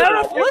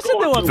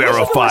 Listen to him.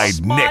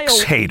 Verified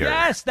Knicks hater.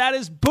 Yes, that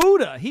is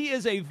Buddha. He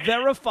is a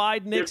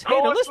verified Knicks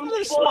hater. Listen to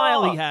the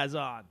smile he has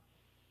on.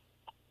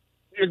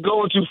 You're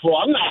going too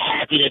far. I'm not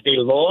happy that they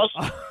lost.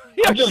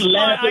 I'm just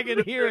laughing. I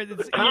can hear it.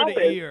 It's ear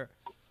to ear.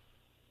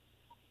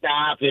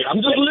 Stop it. I'm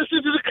just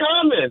listening to the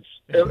comments.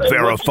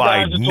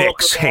 Verified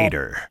Knicks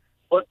hater.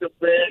 But the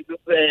fans,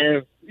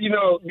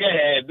 go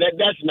ahead.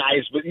 That's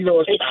nice, but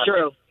it's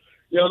true.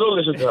 Don't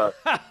listen to her.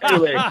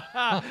 Anyway.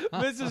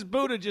 Mrs.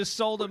 Buddha just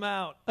sold him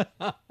out. Yeah,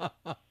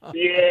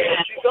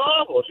 she's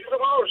horrible. She's a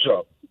horror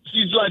show.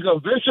 She's like a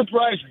Vincent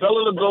Price,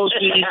 Bela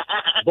Lugosi,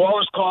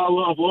 Boris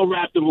Karloff, all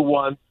wrapped into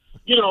one.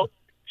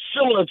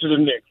 Similar to the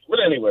Knicks. But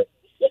anyway.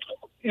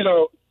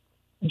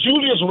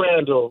 Julius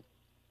Randle,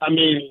 I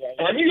mean,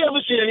 have you ever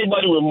seen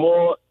anybody with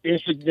more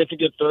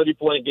insignificant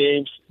 30-point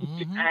games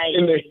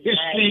in the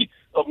history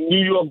of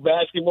New York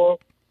basketball?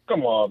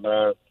 Come on,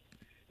 man.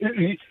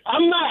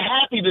 I'm not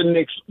happy the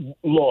Knicks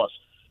lost.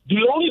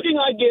 The only thing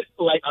I get,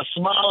 like, a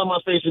smile on my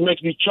face and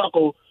makes me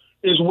chuckle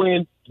is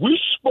when we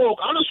spoke.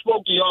 I done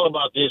spoke to y'all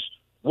about this,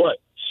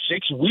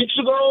 6 weeks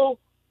ago,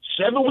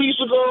 7 weeks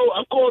ago?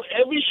 I've called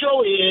every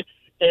show here,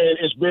 and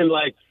it's been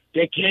like,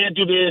 they can't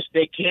do this.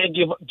 They can't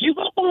give up. Give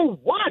up on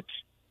what?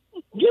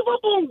 Give up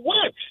on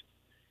what?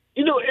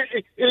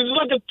 It's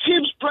like a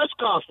Tibbs press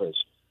conference.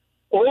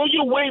 All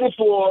you're waiting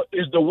for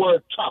is the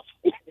word tough.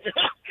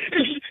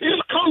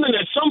 It's coming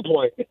at some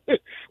point.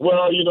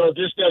 Well,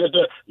 this, that, and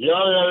that.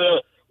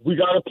 Yeah. We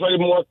got to play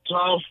more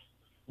tough.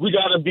 We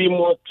got to be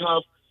more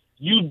tough.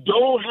 You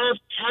don't have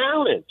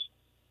talent.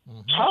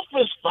 Tough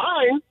is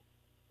fine,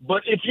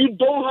 but if you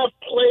don't have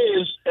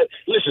players,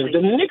 listen,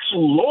 the Knicks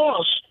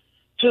lost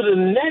to the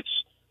Nets.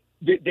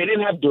 They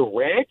didn't have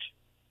Durant.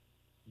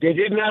 They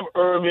didn't have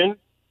Irvin.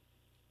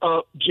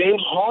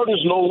 James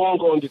Harden's no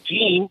longer on the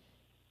team.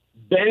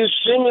 Ben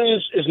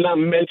Simmons is not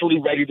mentally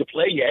ready to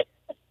play yet.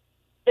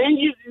 And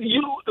you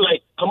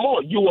come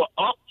on, you were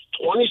up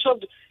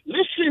 20-something.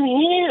 Listen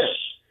here.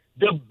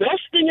 The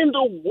best thing in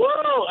the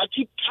world, I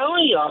keep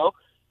telling y'all,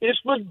 is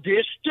for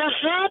this to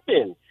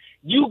happen.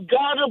 You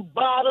got to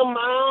bottom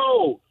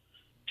out.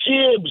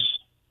 Tibbs,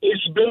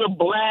 it's been a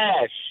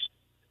blast.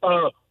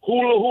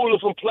 Hula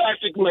from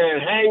Plastic Man.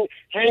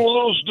 Hang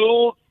loose,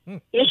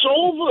 dude. It's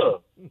over.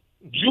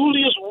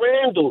 Julius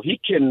Randle, he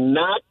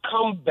cannot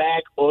come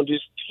back on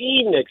this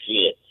team next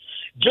year.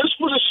 Just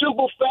for the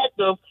simple fact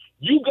of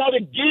you got to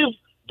give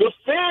the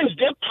fans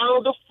their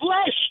pound of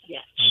flesh. Yeah.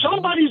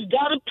 Somebody's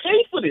got to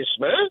pay for this,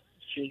 man.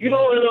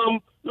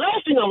 And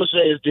last thing I'm going to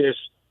say is this,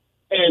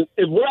 and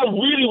what I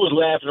really was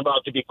laughing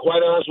about, to be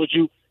quite honest with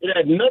you, it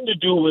had nothing to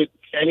do with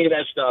any of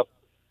that stuff.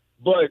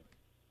 But,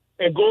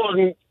 and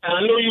Gordon,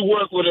 I know you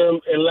work with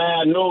him, and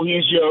I know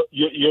he's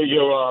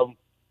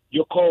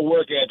your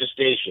co-worker at the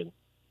station.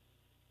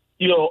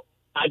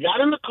 I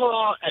got in the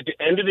car at the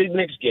end of the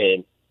Knicks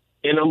game,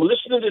 and I'm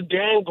listening to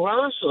Dan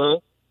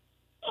Grosser,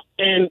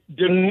 and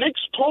the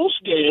Knicks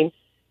post game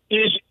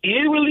is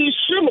eerily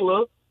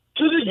similar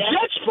to the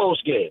Jets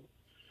post game.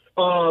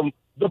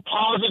 the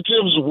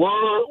positives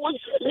were. What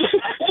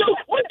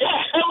the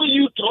hell are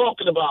you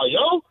talking about,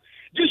 yo?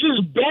 This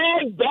is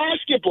bad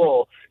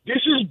basketball.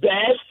 This is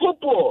bad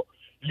football.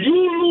 You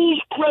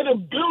lose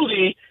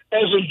credibility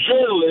as a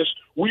journalist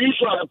when you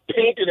try to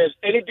paint it as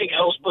anything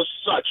else but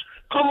such.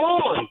 Come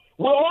on.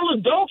 We're all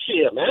adults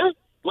here, man.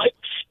 Like,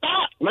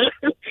 stop, man.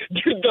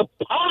 The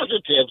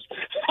positives.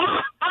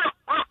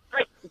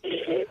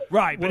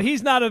 Right, but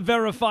he's not a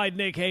verified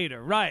Nick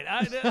hater. Right.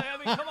 I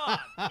mean, come on.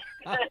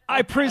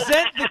 I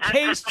present the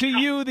case to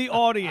you, the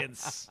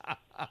audience.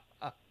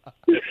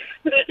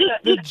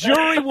 The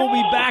jury will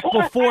be back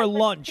before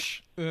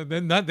lunch.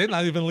 They're not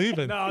even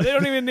leaving. No,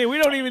 we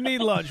don't even need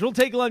lunch. We'll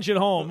take lunch at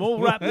home. We'll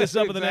wrap this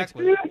up in the next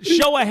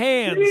show of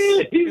hands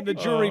in the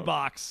jury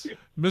box.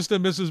 Mr.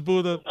 and Mrs.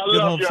 Buddha,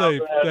 get home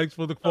safe. Man. Thanks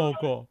for the phone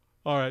call.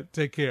 All right,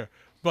 take care.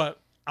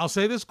 But I'll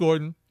say this,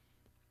 Gordon,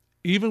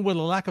 even with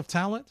a lack of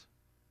talent,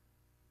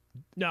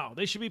 no,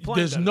 they should be playing.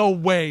 There's no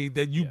way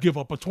that you give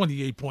up a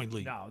 28-point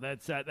lead. No,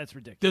 that's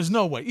ridiculous. There's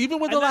no way, even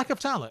with the lack of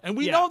talent. And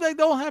we know they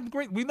don't have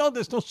great. We know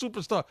there's no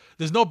superstar.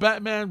 There's no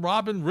Batman,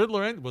 Robin,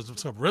 Riddler, and was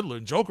some Riddler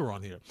and Joker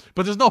on here.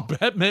 But there's no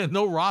Batman,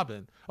 no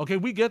Robin. Okay,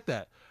 we get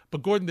that.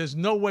 But Gordon, there's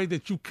no way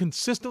that you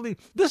consistently.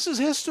 This is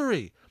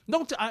history.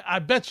 No, I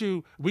bet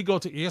you we go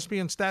to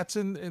ESPN stats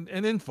and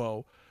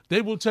info.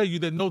 They will tell you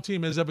that no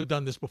team has ever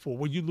done this before,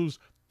 where you lose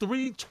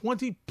 3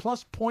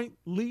 20-plus point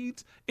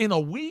leads in a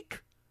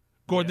week.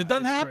 Gordon, it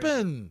doesn't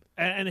happen.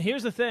 And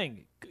here's the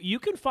thing. You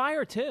can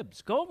fire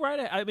Tibbs. Go right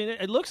ahead. I mean,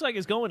 it looks like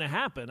it's going to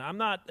happen. I'm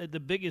not the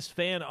biggest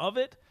fan of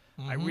it.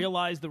 Mm-hmm. I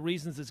realize the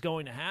reasons it's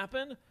going to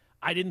happen.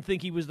 I didn't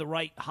think he was the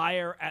right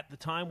hire at the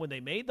time when they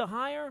made the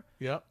hire.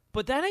 Yep.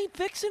 But that ain't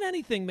fixing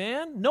anything,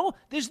 man. No,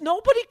 there's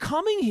nobody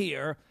coming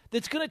here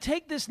that's going to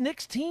take this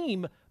Knicks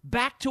team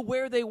back to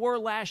where they were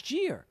last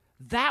year.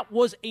 That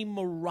was a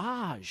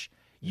mirage.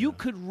 You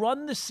could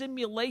run the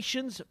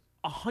simulations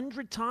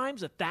 100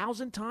 times,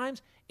 1,000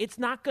 times. It's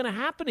not going to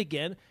happen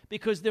again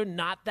because they're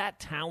not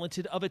that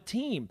talented of a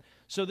team.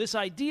 So this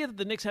idea that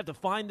the Knicks have to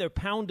find their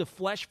pound of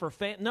flesh for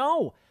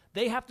no,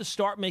 they have to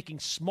start making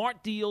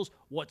smart deals,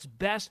 what's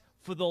best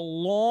for the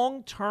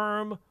long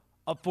term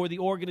for the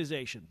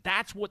organization.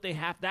 That's what they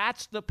have.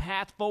 That's the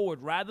path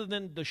forward rather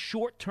than the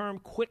short-term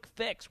quick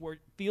fix where it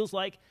feels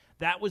like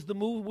that was the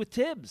move with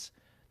Tibbs.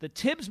 The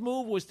Tibbs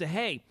move was to,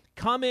 hey,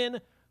 come in,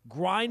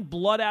 grind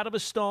blood out of a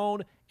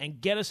stone, and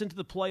get us into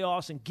the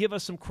playoffs and give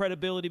us some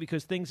credibility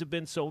because things have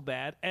been so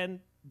bad. And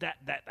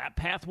that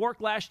path worked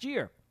last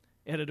year.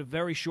 It had a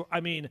very short. I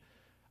mean,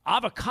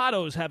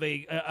 avocados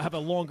have a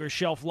longer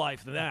shelf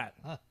life than that.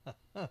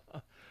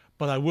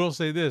 But I will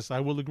say this: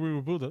 I will agree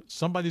with Buddha.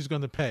 Somebody's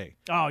going to pay.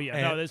 Oh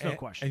yeah, there's no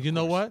question. And you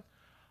know what?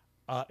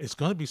 It's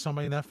going to be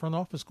somebody in that front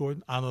office,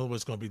 Gordon. I don't know if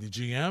it's going to be the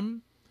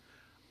GM.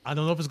 I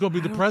don't know if it's going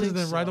to be the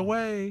president right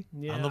away.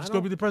 Yeah, I don't know if it's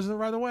going to be the president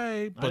right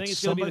away. But I think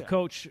it's going to be the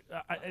coach.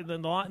 In the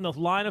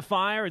line of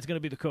fire, it's going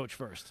to be the coach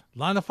first.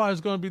 Line of fire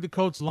is going to be the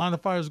coach. Line of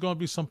fire is going to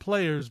be some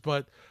players.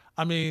 But,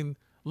 I mean,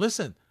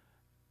 listen,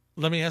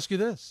 let me ask you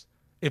this.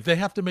 If they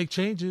have to make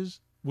changes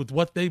with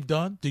what they've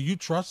done, do you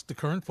trust the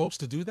current folks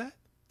to do that?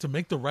 To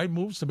make the right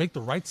moves, to make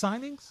the right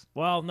signings?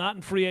 Well, not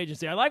in free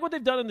agency. I like what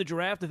they've done in the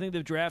draft. I think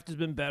the draft has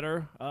been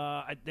better.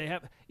 They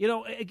have,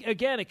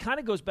 again, it kind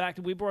of goes back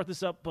to, we brought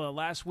this up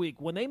last week.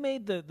 When they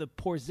made the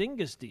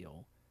Porzingis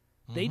deal,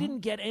 they didn't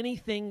get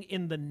anything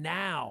in the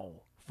now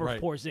for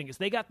Porzingis.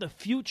 They got the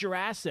future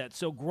asset.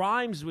 So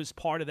Grimes was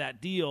part of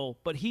that deal,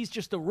 but he's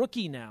just a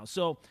rookie now.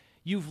 So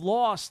you've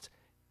lost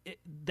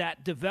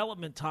that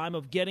development time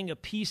of getting a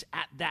piece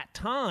at that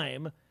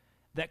time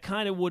that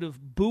kind of would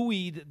have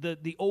buoyed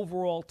the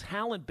overall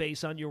talent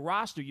base on your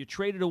roster. You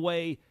traded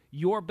away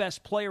your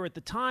best player at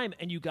the time,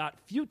 and you got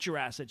future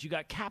assets. You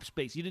got cap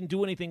space. You didn't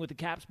do anything with the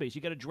cap space.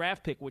 You got a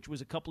draft pick, which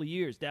was a couple of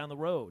years down the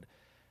road.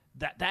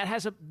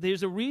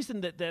 There's a reason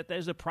that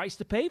there's a price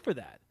to pay for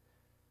that.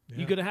 Yeah.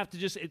 You're going to have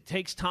to it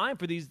takes time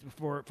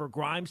for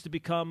Grimes to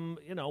become,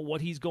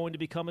 what he's going to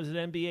become as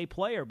an NBA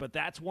player. But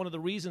that's one of the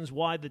reasons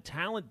why the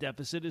talent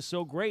deficit is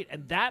so great.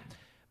 And that,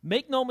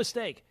 make no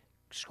mistake,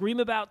 scream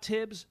about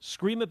Tibbs,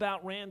 scream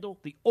about Randall.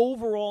 The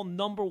overall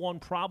number one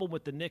problem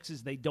with the Knicks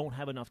is they don't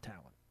have enough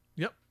talent.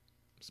 Yep.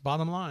 It's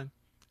bottom line.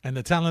 And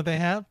the talent they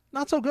have,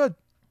 not so good.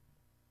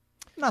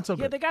 Not so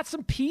good. Yeah, they got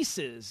some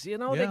pieces. They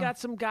got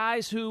some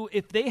guys who,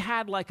 if they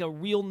had like a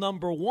real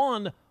number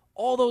one,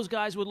 all those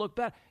guys would look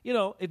better.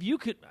 If you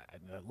could,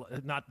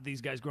 not that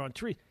these guys grow on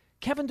trees,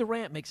 Kevin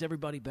Durant makes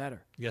everybody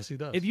better. Yes, he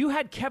does. If you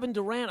had Kevin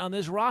Durant on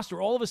this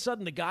roster, all of a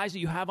sudden the guys that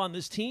you have on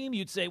this team,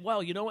 you'd say,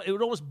 well, you know what? It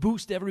would almost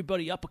boost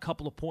everybody up a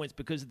couple of points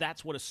because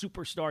that's what a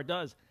superstar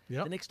does.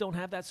 Yep. The Knicks don't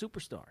have that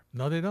superstar.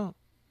 No, they don't.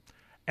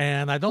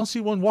 And I don't see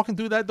one walking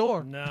through that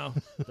door. No.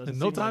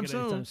 No time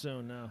soon. Anytime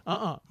soon,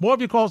 no. More of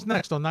your calls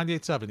next on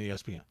 98.7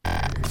 ESPN.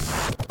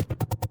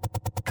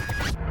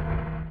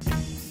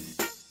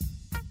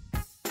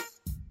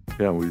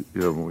 Yeah,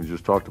 we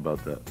just talked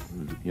about that.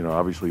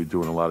 Obviously you're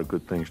doing a lot of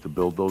good things to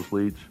build those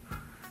leads,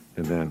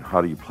 and then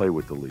how do you play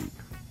with the lead?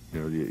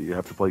 You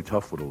have to play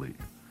tough with a lead.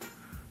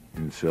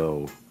 And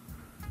so,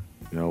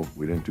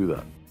 we didn't do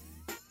that.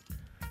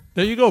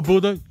 There you go,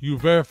 Buddha. You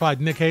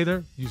verified Nick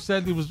Hader. You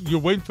said you're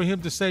waiting for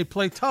him to say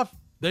play tough.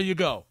 There you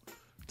go.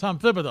 Tom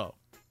Thibodeau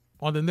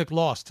on the Nick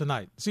loss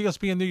tonight.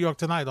 ESPN New York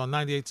Tonight on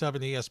 98.7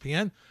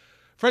 ESPN.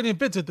 Freddie and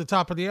Vince at the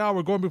top of the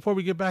hour. Going before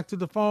we get back to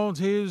the phones,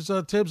 here's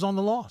Tibbs on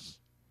the loss.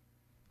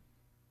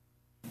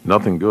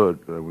 Nothing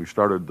good. We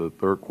started the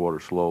third quarter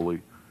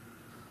slowly.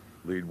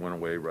 Lead went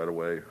away right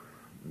away.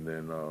 And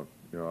then,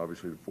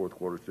 obviously the fourth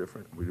quarter is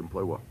different. We didn't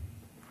play well.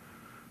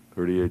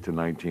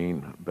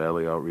 38-19,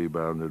 badly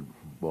out-rebounded,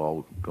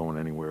 ball going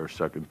anywhere,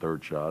 second,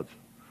 third shots.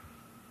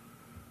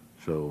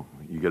 So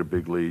you get a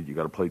big lead. You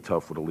got to play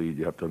tough with a lead.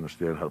 You have to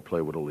understand how to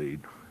play with a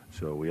lead.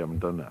 So we haven't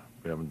done that.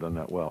 We haven't done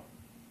that well.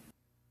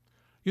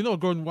 You know,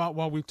 Gordon,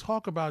 while we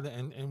talk about it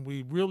and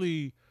we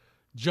really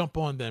jump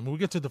on them, we'll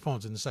get to the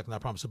phones in a second, I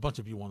promise. A bunch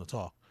of you want to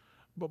talk.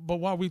 But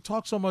while we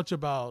talk so much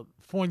about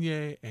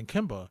Fournier and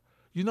Kemba,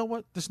 you know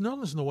what? This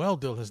Nerlens Noel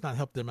deal has not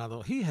helped them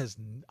out. He has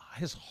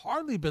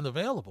hardly been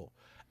available.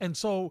 And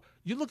so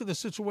you look at the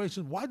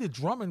situation, why did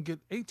Drummond get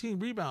 18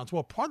 rebounds?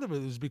 Well, part of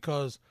it is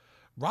because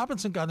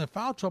Robinson got in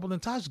foul trouble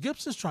and Taj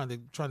Gibson's trying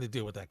to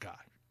deal with that guy.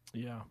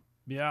 Yeah.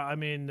 Yeah, I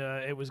mean,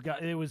 it was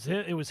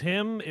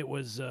him. It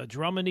was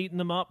Drummond eating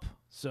them up.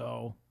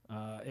 So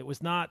it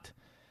was not.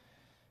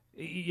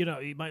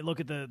 You might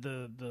look at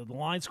the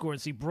line score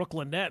and see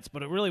Brooklyn Nets,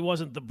 but it really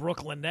wasn't the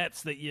Brooklyn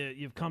Nets that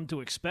you've come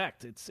to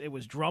expect. It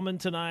was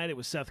Drummond tonight. It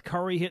was Seth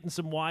Curry hitting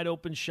some wide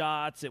open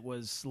shots. It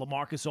was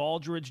LaMarcus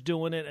Aldridge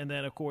doing it, and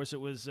then of course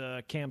it was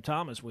Cam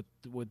Thomas with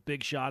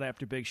big shot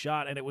after big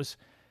shot. And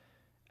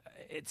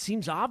it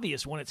seems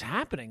obvious when it's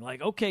happening.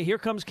 Like, okay, here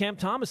comes Cam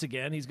Thomas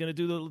again. He's going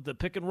to do the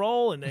pick and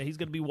roll, and he's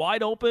going to be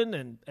wide open.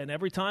 And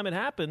every time it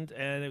happened,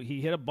 and he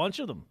hit a bunch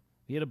of them.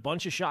 He had a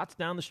bunch of shots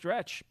down the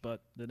stretch,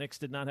 but the Knicks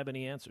did not have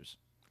any answers.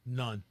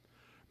 None.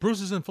 Bruce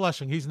is in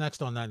Flushing. He's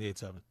next on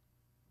 98.7.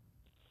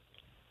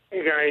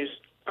 Hey, guys.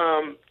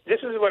 This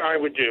is what I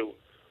would do.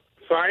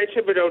 Fire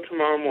Thibodeau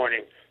tomorrow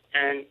morning,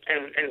 and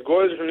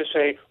Gordon's going to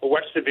say, well,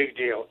 what's the big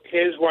deal?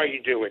 Here's why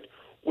you do it.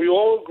 We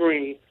all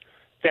agree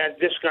that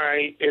this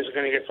guy is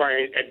going to get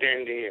fired at the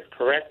end of the year,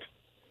 correct?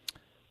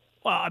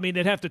 Well, I mean,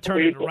 they'd have to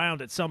turn it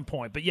around at some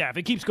point. But, yeah, if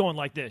it keeps going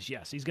like this,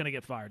 yes, he's going to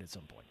get fired at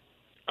some point.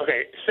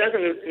 Okay,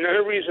 second,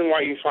 another reason why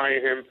you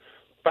fired him,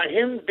 by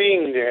him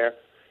being there,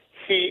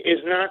 he is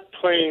not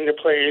playing the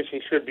players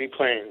he should be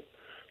playing.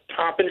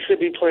 Toppin should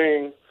be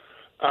playing,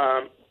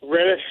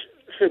 Reddish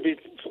should be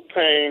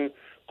playing,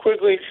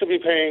 Quigley should be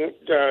playing,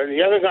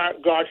 the other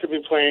guard should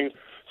be playing.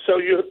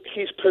 So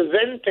he's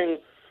preventing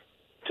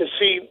to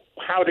see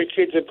how the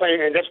kids are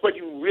playing, and that's what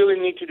you really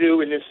need to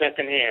do in the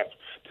second half,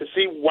 to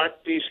see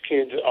what these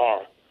kids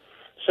are.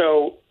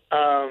 So,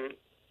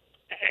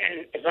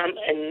 And if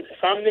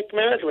I'm Nick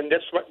management,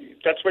 that's what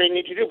you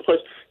need to do.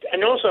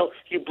 And also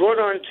you brought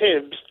on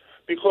Tibbs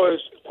because,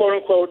 quote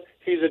unquote,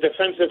 he's a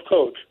defensive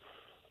coach.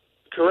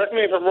 Correct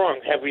me if I'm wrong.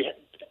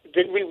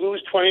 Did we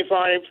lose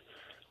 25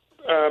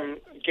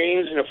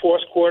 games in the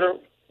fourth quarter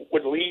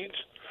with leads?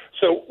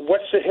 So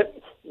what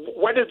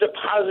is the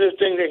positive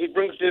thing that he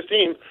brings to the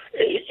team?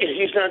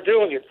 He's not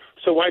doing it.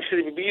 So why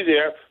should he be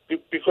there?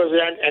 Because of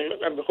that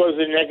and because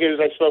of the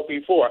negatives I spoke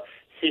before.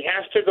 He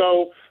has to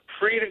go.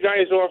 Free the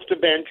guys off the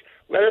bench.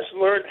 Let us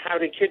learn how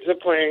the kids are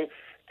playing,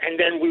 and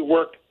then we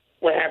work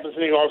what happens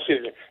in the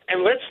offseason.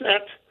 And let's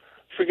not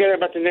forget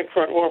about the Knicks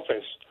front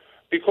office,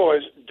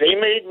 because they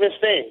made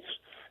mistakes.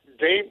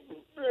 They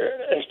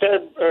instead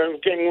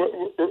of getting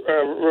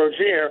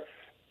Rozier,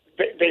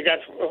 they got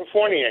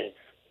Fournier.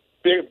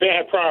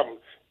 Bad problem.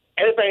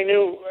 Everybody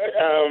knew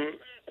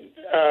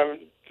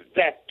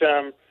that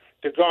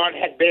the guard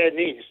had bad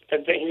knees,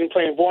 that he didn't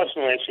play in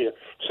Boston last year.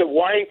 So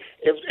why,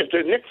 if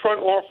the Knicks front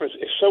office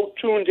is so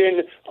tuned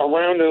in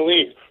around the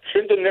league,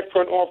 shouldn't the Knicks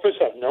front office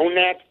have known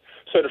that?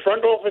 So the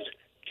front office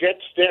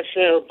gets their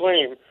share of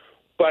blame,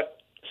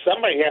 but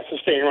somebody has to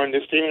stay around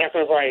this team. You're not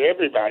going to fire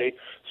everybody.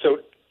 So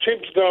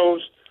Tibbs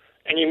goes,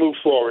 and you move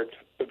forward.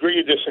 Agree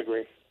or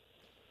disagree?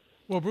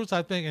 Well, Bruce,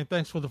 I think, and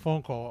thanks for the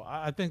phone call,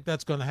 I think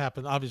that's going to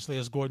happen, obviously,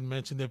 as Gordon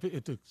mentioned. If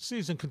the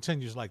season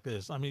continues like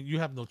this, I mean, you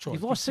have no choice.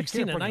 You've lost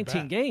 16 to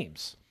 19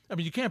 games. I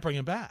mean, you can't bring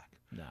him back.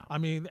 No. I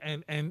mean,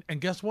 and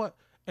guess what?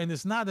 And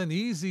it's not an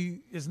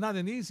easy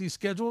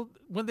schedule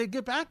when they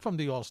get back from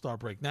the All-Star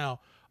break. Now,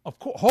 of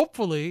course,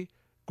 hopefully,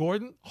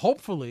 Gordon,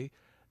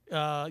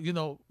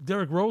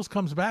 Derrick Rose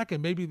comes back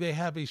and maybe they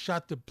have a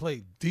shot to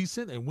play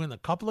decent and win a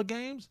couple of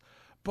games.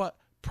 But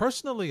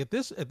personally, at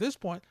this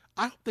point,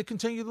 I hope they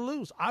continue to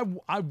lose. I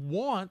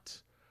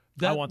want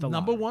the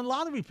number one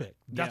lottery pick.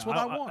 That's what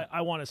I want.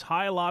 I want as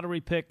high a lottery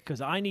pick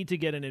because I need to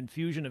get an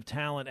infusion of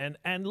talent.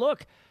 And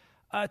look,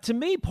 to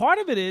me, part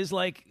of it is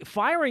like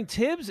firing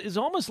Tibbs is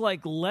almost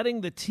like letting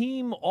the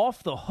team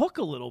off the hook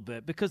a little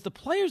bit because the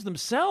players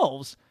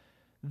themselves,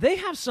 they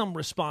have some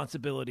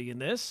responsibility in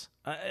this.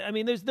 I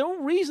mean, there's no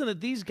reason that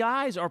these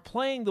guys are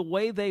playing the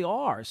way they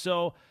are.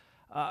 So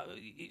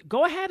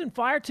go ahead and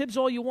fire Tibbs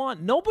all you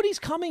want. Nobody's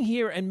coming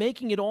here and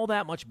making it all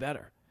that much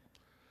better.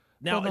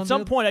 Now, at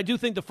some point, I do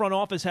think the front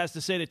office has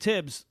to say to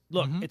Tibbs,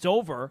 look, it's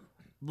over.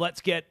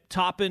 Let's get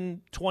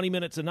Toppin 20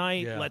 minutes a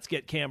night. Yeah. Let's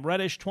get Cam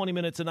Reddish 20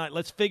 minutes a night.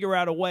 Let's figure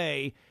out a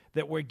way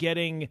that we're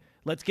getting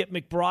 – let's get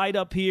McBride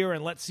up here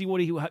and let's see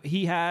what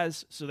he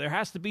has. So there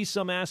has to be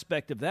some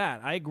aspect of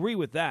that. I agree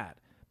with that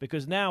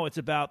because now it's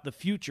about the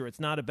future. It's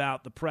not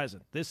about the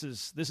present. This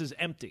is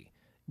empty.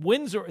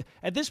 Wins are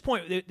 – at this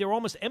point, they're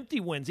almost empty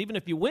wins even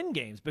if you win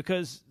games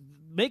because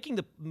making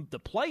the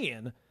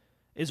play-in –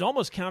 is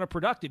almost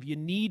counterproductive. You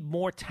need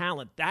more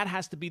talent. That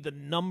has to be the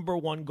number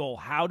one goal.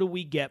 How do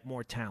we get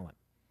more talent?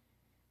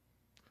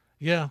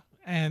 Yeah,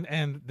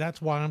 and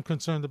that's why I'm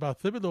concerned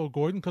about Thibodeau,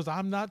 Gordon, because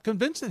I'm not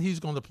convinced that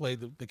he's going to play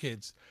the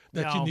kids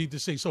that you need to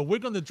see. So we're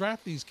going to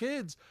draft these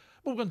kids.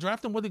 We're going to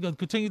draft them. What, are they going to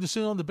continue to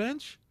sit on the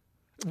bench?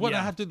 I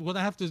have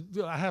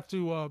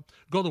to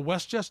go to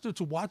Westchester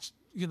to watch,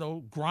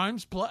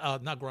 Grimes play,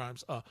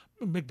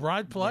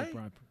 McBride play.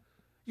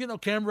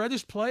 Cam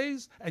Reddish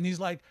plays, and he's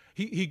like,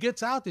 he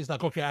gets out there. He's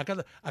like, okay, I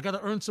gotta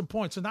earn some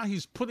points. So now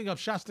he's putting up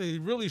shots that he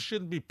really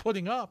shouldn't be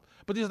putting up.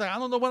 But he's like, I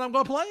don't know when I'm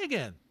gonna play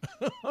again.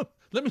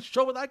 Let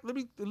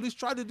me at least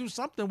try to do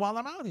something while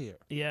I'm out here.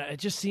 Yeah, it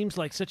just seems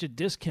like such a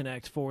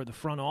disconnect for the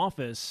front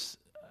office.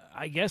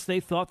 I guess they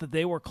thought that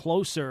they were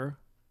closer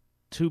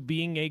to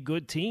being a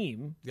good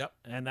team. Yep.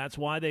 And that's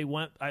why they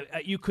went.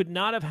 You could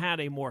not have had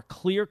a more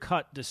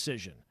clear-cut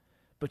decision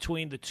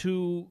between the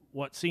two,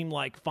 what seemed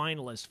like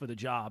finalists for the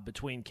job,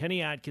 between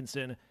Kenny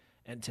Atkinson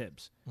and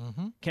Tibbs.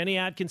 Mm-hmm. Kenny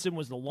Atkinson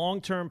was the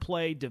long-term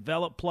play,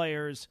 develop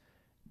players,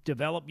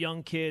 develop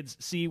young kids,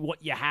 see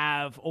what you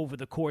have over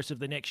the course of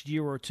the next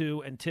year or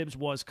two, and Tibbs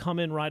was come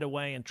in right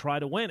away and try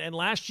to win. And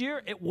last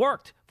year, it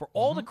worked. For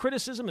all the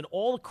criticism and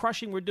all the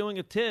crushing we're doing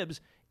of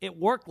Tibbs, it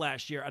worked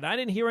last year. And I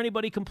didn't hear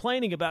anybody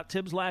complaining about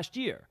Tibbs last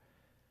year.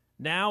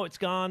 Now it's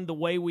gone the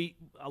way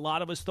a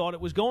lot of us thought it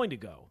was going to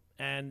go.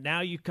 And now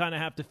you kind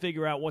of have to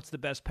figure out what's the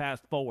best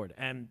path forward.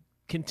 And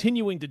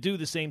continuing to do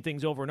the same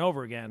things over and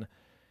over again,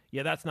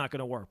 yeah, that's not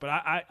going to work. But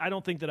I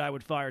don't think that I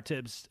would fire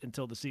Tibbs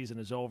until the season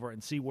is over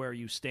and see where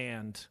you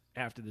stand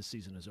after the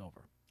season is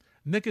over.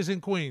 Nick is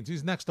in Queens.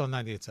 He's next on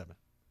 98.7.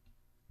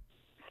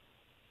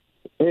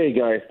 Hey,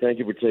 guys. Thank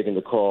you for taking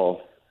the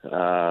call.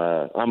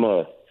 I'm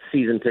a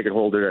season ticket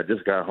holder. I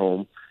just got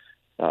home.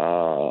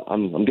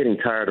 I'm getting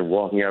tired of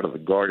walking out of the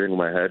Garden with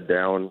my head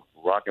down,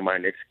 rocking my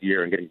Knicks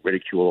gear and getting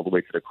ridiculed all the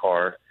way to the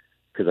car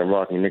because I'm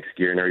rocking Knicks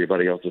gear and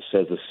everybody else just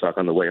says this suck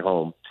on the way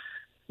home.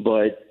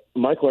 But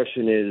my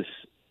question is,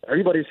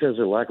 everybody says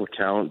their lack of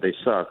talent, they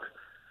suck.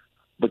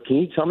 But can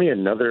you tell me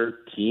another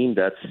team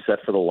that's set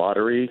for the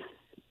lottery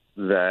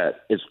that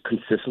is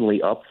consistently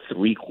up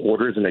 3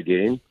 quarters in a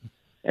game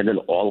and then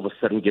all of a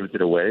sudden gives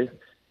it away?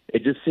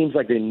 It just seems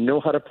like they know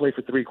how to play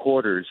for 3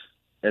 quarters,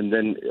 and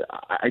then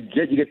I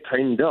get you get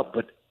tightened up,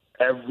 but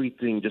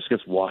everything just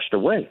gets washed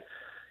away.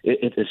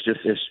 It's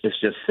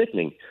just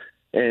sickening.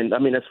 And I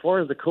mean, as far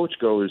as the coach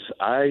goes,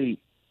 I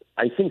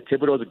think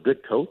Thibodeau is a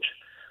good coach.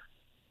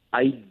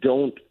 I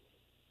don't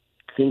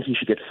think he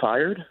should get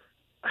fired.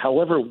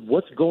 However,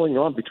 what's going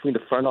on between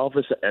the front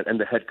office and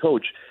the head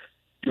coach?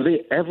 Do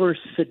they ever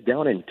sit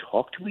down and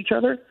talk to each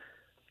other?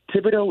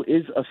 Thibodeau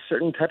is a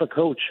certain type of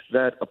coach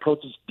that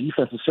approaches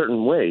defense a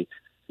certain way,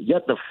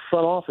 yet the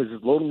front office is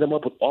loading them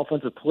up with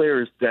offensive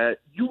players that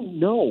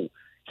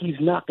he's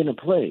not going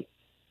to play.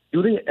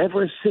 Do they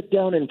ever sit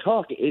down and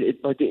talk?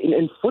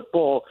 In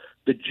football,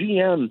 the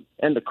GM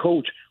and the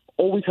coach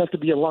always have to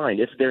be aligned.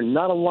 If they're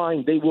not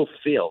aligned, they will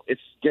fail.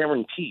 It's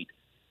guaranteed.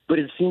 But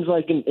it seems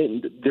like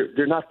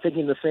they're not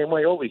thinking the same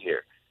way over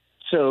here.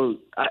 So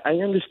I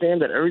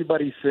understand that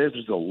everybody says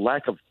there's a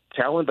lack of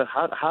talent, but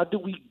how do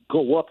we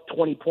go up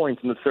 20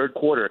 points in the third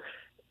quarter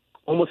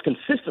almost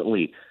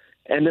consistently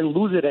and then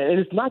lose it? And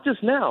it's not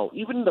just now.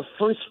 Even in the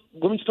first,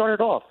 when we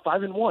started off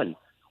 5-1,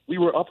 we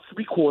were up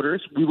 3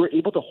 quarters. We were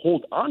able to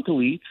hold on to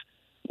leads,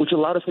 which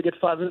allowed us to get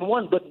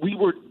 5-1, but we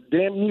were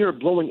damn near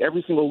blowing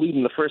every single lead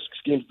in the first 6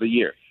 games of the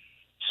year.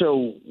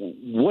 So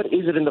what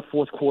is it in the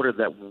fourth quarter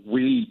that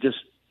we just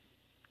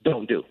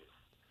don't do?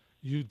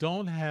 You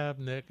don't have,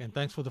 Nick, and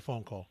thanks for the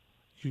phone call,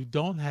 you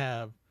don't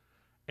have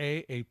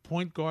a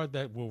point guard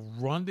that will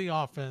run the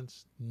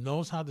offense,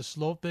 knows how to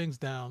slow things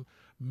down,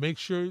 make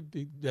sure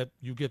that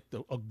you get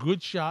a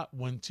good shot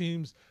when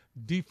teams'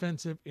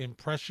 defensive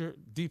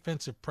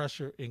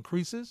pressure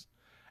increases,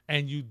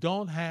 and you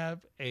don't have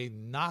a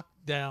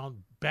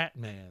knockdown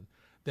Batman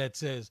that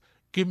says,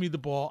 give me the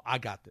ball, I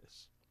got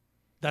this.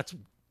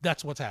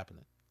 That's what's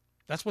happening.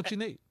 That's what you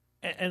need.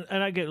 And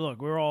I get,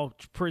 look, we're all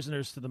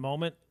prisoners to the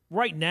moment.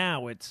 Right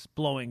now it's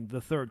blowing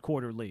the third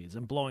quarter leads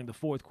and blowing the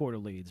fourth quarter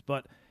leads.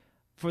 But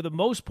for the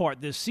most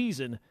part this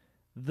season,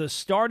 the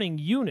starting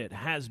unit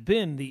has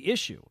been the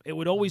issue. It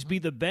would always be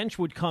the bench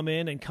would come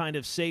in and kind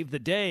of save the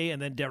day, and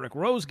then Derrick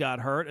Rose got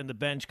hurt, and the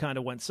bench kind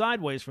of went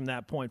sideways from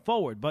that point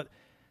forward. But,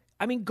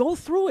 I mean, go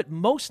through it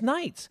most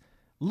nights.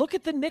 Look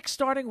at the Knicks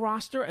starting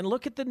roster and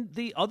look at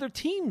the other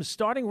teams'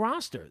 starting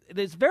roster.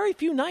 There's very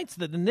few nights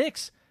that the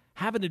Knicks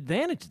have an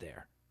advantage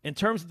there in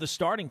terms of the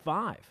starting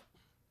 5.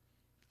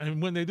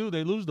 And when they do,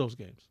 they lose those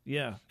games.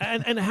 Yeah.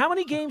 And how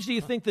many games do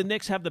you think the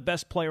Knicks have the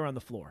best player on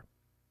the floor?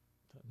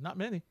 Not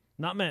many.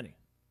 Not many.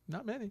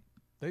 Not many.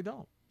 They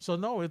don't. So,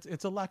 no,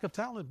 it's a lack of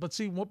talent. But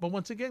see, but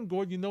once again,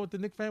 Gordon, you know what the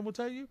Knicks fan will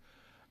tell you?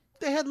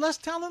 They had less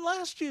talent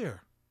last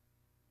year.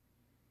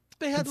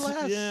 They had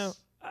less. Yeah.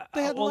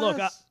 They had well, less.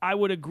 look, I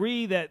would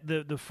agree that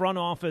the front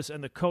office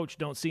and the coach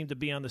don't seem to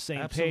be on the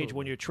same page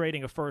when you're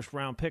trading a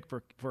first-round pick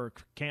for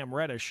Cam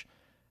Reddish.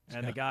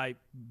 And the guy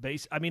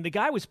the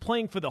guy was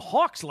playing for the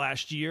Hawks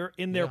last year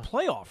in their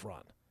playoff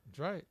run. That's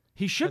right.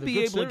 He should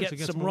be able to get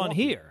some run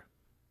here.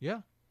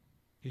 Yeah,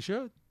 he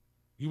should.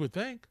 You would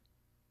think.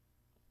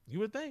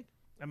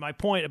 And my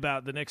point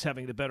about the Knicks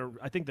having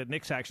I think the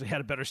Knicks actually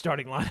had a better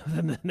starting lineup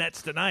than the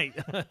Nets tonight.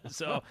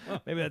 So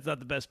maybe that's not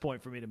the best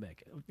point for me to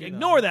make.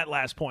 Ignore that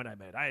last point I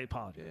made. I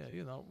apologize.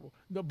 Yeah,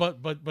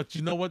 but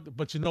you know what?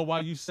 But you know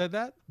why you said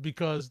that?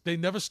 Because they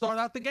never start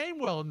out the game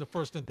well in the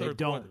first and third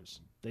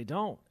quarters. They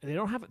don't. They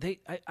don't have it.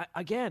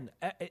 Again,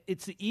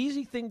 it's the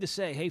easy thing to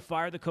say, hey,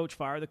 fire the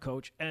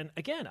coach. And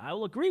again, I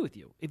will agree with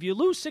you. If you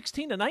lose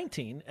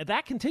 16-19, and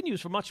that continues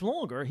for much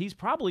longer, he's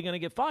probably going to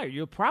get fired.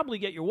 You'll probably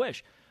get your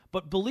wish.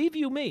 But believe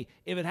you me,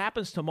 if it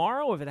happens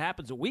tomorrow, if it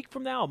happens a week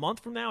from now, a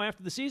month from now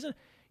after the season,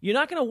 you're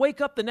not going to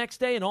wake up the next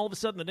day and all of a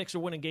sudden the Knicks are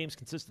winning games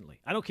consistently.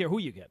 I don't care who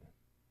you get.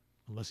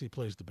 Unless he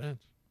plays the bench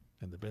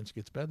and the bench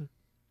gets better.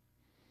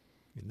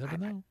 You never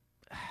know.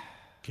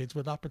 Kids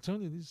with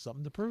opportunities,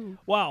 something to prove.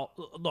 Well,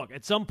 look,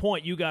 at some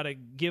point you got to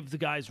give the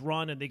guys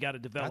run and they got to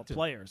develop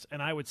players.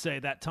 And I would say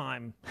that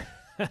time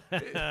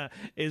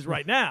is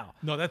right now.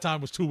 No, that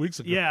time was 2 weeks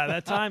ago. Yeah,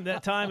 that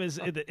time is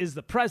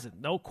the present.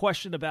 No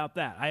question about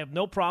that. I have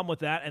no problem with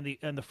that.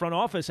 And the front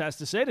office has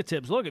to say to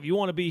Tibbs, look, if you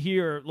want to be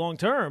here long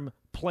term,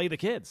 play the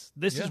kids.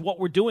 This is what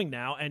we're doing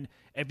now. And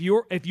if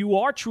you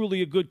are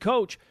truly a good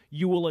coach,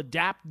 you will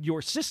adapt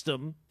your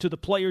system to the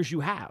players you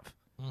have.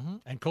 Mm-hmm.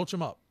 And coach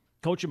them up.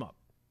 Coach them up.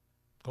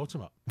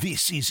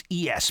 This is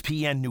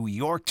ESPN New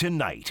York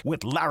Tonight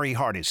with Larry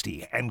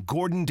Hardesty and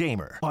Gordon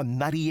Damer on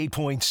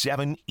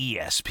 98.7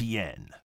 ESPN.